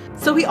on her.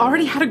 So he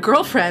already had a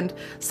girlfriend.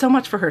 So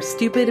much for her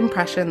stupid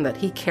impression that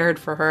he cared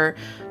for her.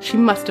 She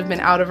must have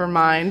been out of her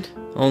mind.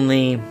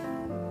 Only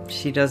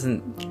she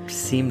doesn't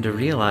seem to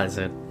realize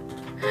it.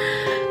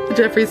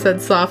 Jeffrey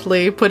said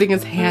softly, putting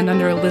his hand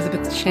under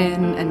Elizabeth's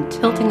chin and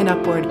tilting it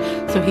upward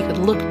so he could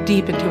look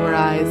deep into her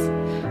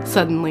eyes.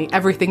 Suddenly,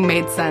 everything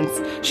made sense.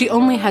 She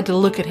only had to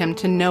look at him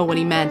to know what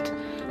he meant.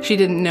 She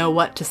didn't know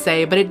what to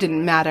say, but it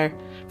didn't matter.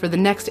 For the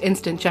next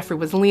instant, Jeffrey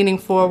was leaning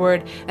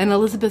forward, and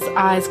Elizabeth's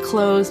eyes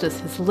closed as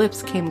his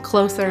lips came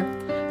closer.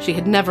 She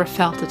had never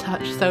felt a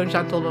touch so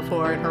gentle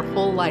before in her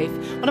whole life.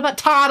 What about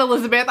Todd,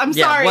 Elizabeth? I'm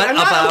sorry, I'm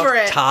not over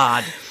it.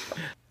 Todd?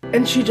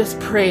 And she just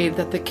prayed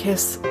that the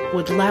kiss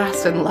would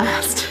last and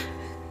last.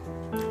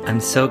 I'm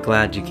so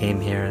glad you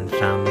came here and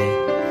found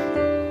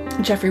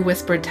me. Jeffrey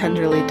whispered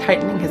tenderly,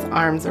 tightening his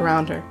arms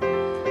around her.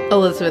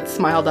 Elizabeth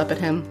smiled up at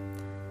him,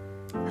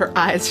 her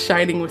eyes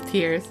shining with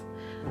tears.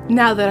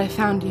 Now that I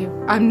found you,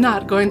 I'm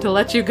not going to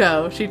let you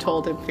go, she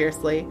told him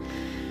fiercely.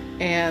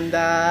 And,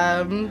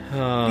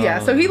 yeah,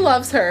 so he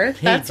loves her.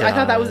 I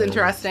thought that was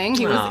interesting.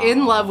 He was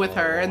in love with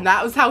her, and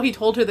that was how he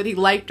told her that he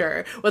liked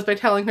her, was by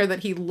telling her that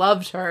he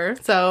loved her.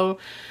 So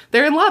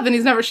they're in love, and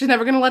she's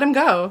never going to let him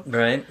go.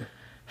 Right.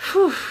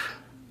 Whew.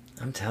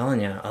 I'm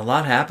telling you, a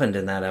lot happened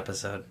in that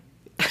episode.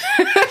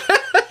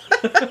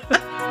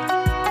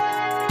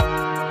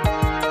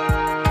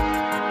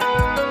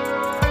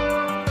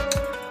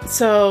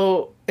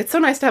 So it's so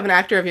nice to have an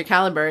actor of your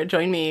caliber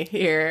join me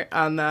here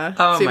on the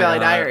Sweet Valley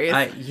Diaries.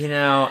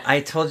 I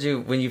told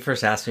you when you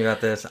first asked me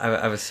about this,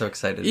 I was so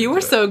excited. You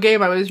were so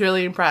game. I was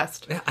really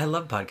impressed. Yeah, I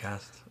love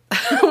podcasts.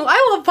 Well,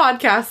 I love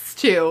podcasts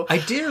too. I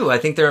do. I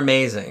think they're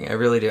amazing. I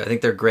really do. I think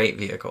they're great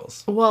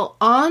vehicles. Well,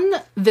 on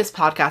this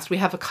podcast, we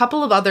have a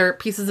couple of other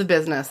pieces of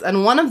business.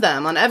 And one of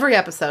them on every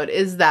episode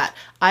is that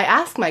I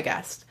ask my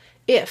guest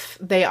if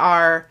they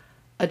are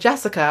a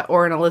Jessica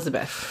or an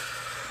Elizabeth.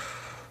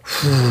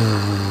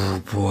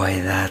 Oh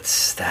boy,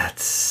 that's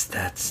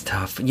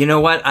tough. You know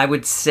what? I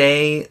would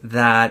say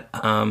that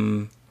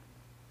I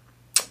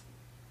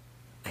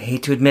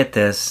hate to admit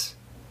this,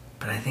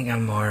 but I think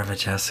I'm more of a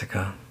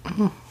Jessica.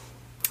 Mm-hmm.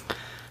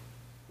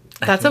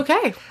 That's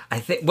okay. I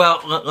think.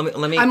 Well,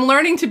 let me. I'm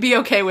learning to be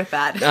okay with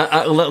that.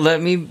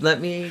 Let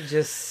me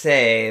just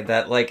say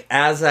that, like,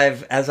 as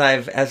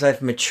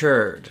I've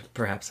matured,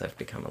 perhaps I've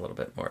become a little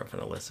bit more of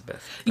an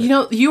Elizabeth. But, you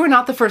know, you were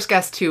not the first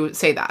guest to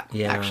say that.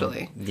 Yeah,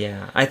 actually.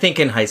 Yeah, I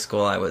think in high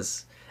school I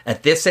was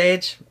at this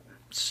age,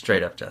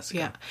 straight up Jessica.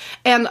 Yeah,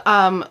 and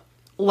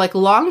like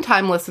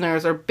longtime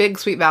listeners or big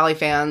Sweet Valley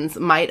fans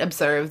might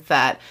observe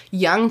that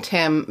young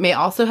Tim may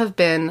also have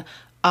been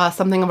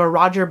something of a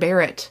Roger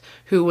Barrett,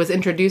 who was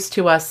introduced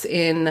to us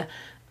in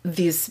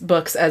these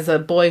books as a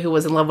boy who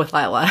was in love with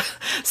Lila.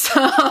 So,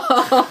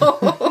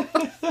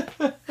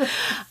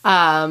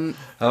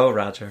 oh,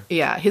 Roger.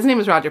 Yeah, his name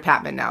is Roger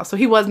Patman now. So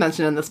he was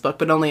mentioned in this book,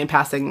 but only in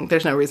passing.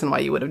 There's no reason why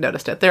you would have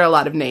noticed it. There are a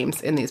lot of names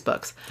in these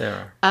books.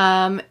 There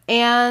are.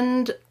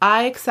 And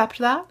I accept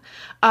that.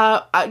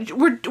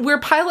 We're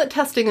pilot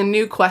testing a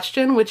new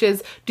question, which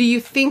is, do you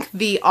think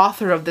the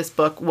author of this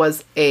book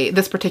was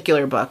this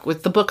particular book?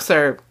 The books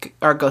are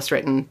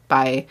ghostwritten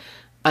by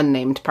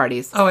unnamed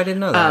parties. Oh, I didn't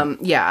know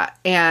that. Yeah,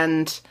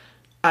 and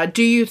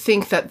do you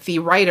think that the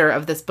writer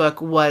of this book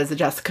was a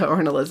Jessica or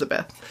an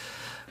Elizabeth?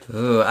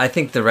 Ooh, I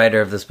think the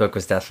writer of this book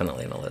was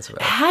definitely an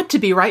Elizabeth. Had to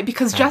be, right?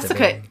 Because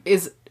Jessica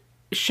is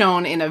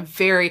shown in a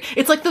very...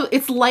 It's like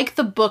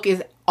the book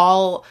is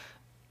all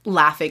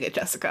laughing at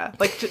Jessica.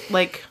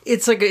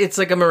 It's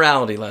like a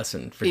morality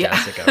lesson for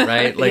Jessica,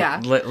 right?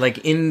 Like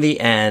in the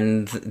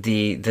end,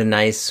 the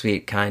nice,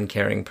 sweet, kind,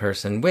 caring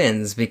person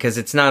wins, because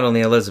it's not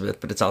only Elizabeth,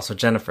 but it's also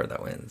Jennifer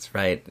that wins,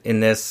 right? In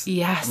this,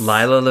 yes,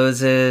 Lila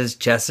loses,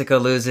 Jessica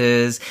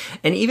loses,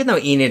 and even though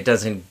Enid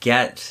doesn't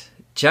get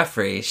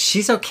Jeffrey,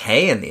 she's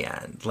okay in the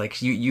end.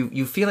 Like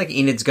you feel like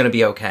Enid's going to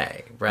be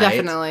okay, right?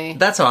 Definitely.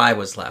 That's how I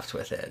was left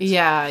with it.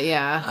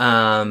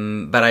 Yeah.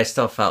 But I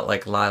still felt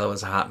like Lila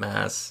was a hot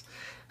mess.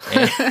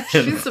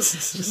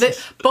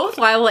 Both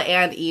Lila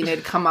and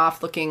Enid come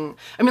off looking...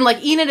 I mean,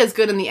 like, Enid is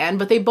good in the end,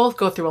 but they both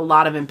go through a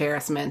lot of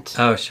embarrassment.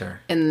 Oh, sure.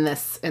 In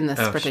this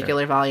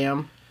particular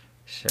volume.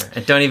 Sure.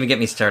 And don't even get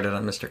me started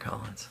on Mr.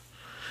 Collins.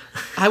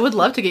 I would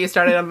love to get you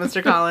started on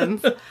Mr.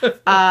 Collins.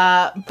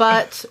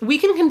 But we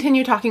can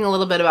continue talking a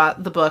little bit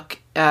about the book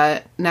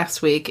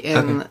next week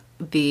in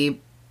the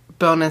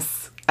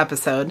bonus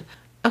episode.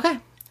 Okay.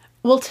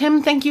 Well,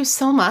 Tim, thank you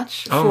so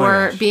much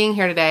for being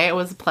here today. It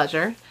was a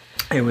pleasure.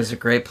 It was a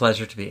great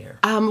pleasure to be here.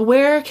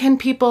 Where can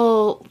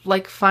people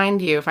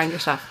find your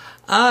stuff?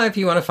 If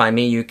you want to find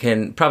me, you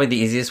can, probably the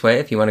easiest way,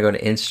 if you want to go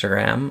to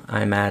Instagram,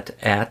 I'm at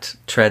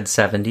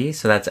Tred70,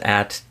 so that's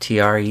at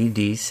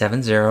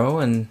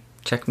TRED70, and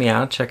check me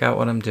out, check out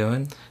what I'm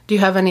doing. Do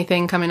you have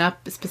anything coming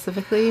up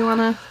specifically you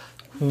want to...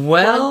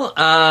 Well,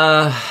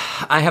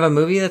 I have a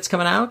movie that's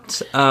coming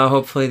out,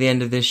 hopefully the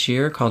end of this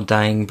year, called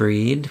Dying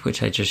Breed,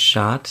 which I just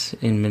shot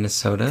in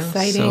Minnesota.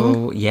 Exciting.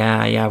 So,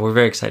 yeah, we're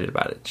very excited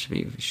about it.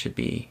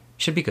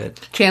 Should be good.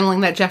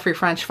 Channeling that Jeffrey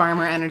French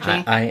farmer energy.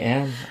 I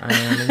am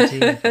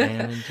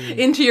indeed.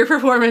 Into your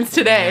performance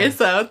today, yes.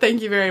 So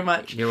thank you very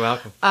much. You're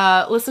welcome.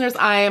 Listeners,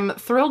 I am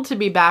thrilled to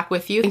be back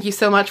with you. Thank you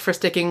so much for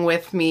sticking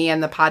with me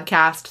and the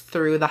podcast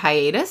through the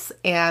hiatus,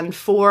 and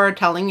for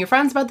telling your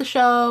friends about the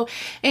show,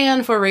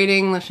 and for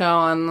rating the show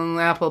on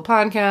Apple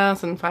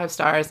Podcasts and 5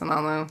 stars and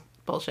all the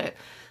bullshit.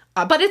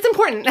 But it's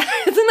important.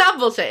 It's not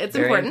bullshit. It's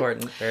very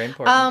important. Very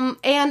important.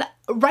 And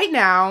right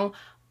now...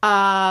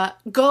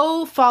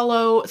 go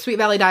follow Sweet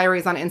Valley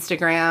Diaries on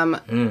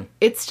Instagram.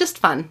 It's just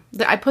fun.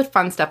 I put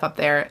fun stuff up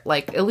there,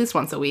 at least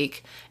once a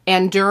week.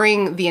 And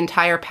during the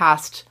entire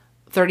past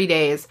 30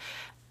 days,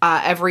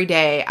 every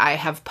day I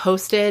have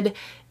posted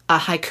a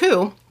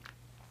haiku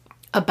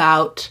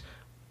about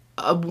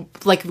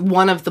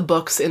one of the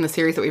books in the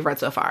series that we've read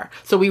so far.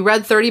 So we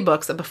read 30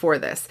 books before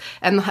this.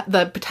 And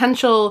the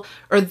potential,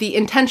 or the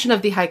intention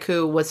of the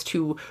haiku was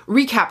to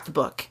recap the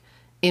book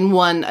in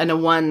a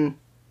one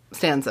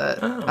stanza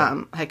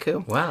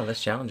haiku. Wow,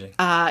 that's challenging.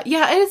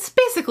 Yeah, it's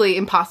basically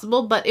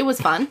impossible, but it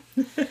was fun.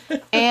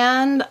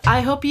 And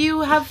I hope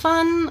you have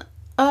fun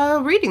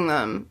reading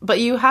them. But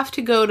you have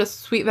to go to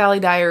Sweet Valley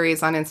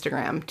Diaries on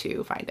Instagram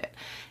to find it.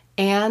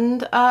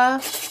 And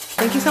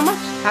thank you so much.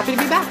 Happy to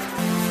be back.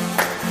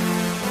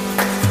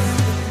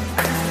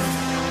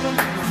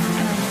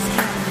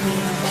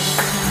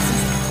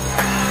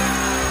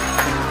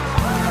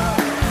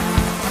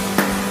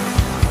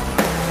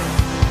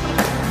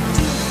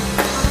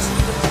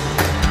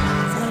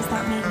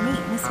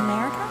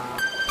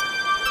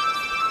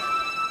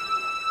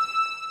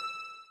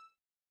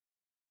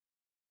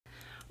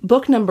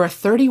 Book number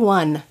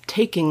 31,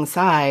 Taking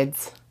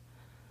Sides.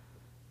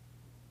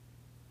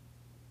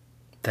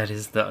 That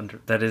is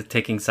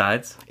Taking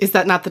Sides? Is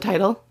that not the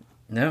title?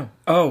 No.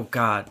 Oh,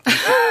 God.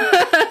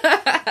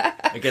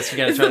 I guess we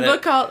gotta try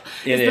that.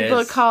 Is the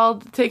book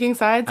called Taking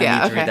Sides? I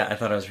need to read that. I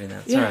thought I was reading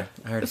that. Sorry.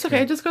 I heard it's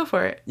okay. Just go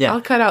for it. Yeah.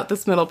 I'll cut out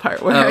this middle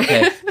part.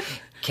 Okay.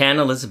 Can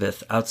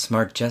Elizabeth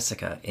outsmart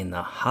Jessica in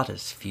the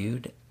hottest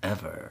feud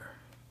ever?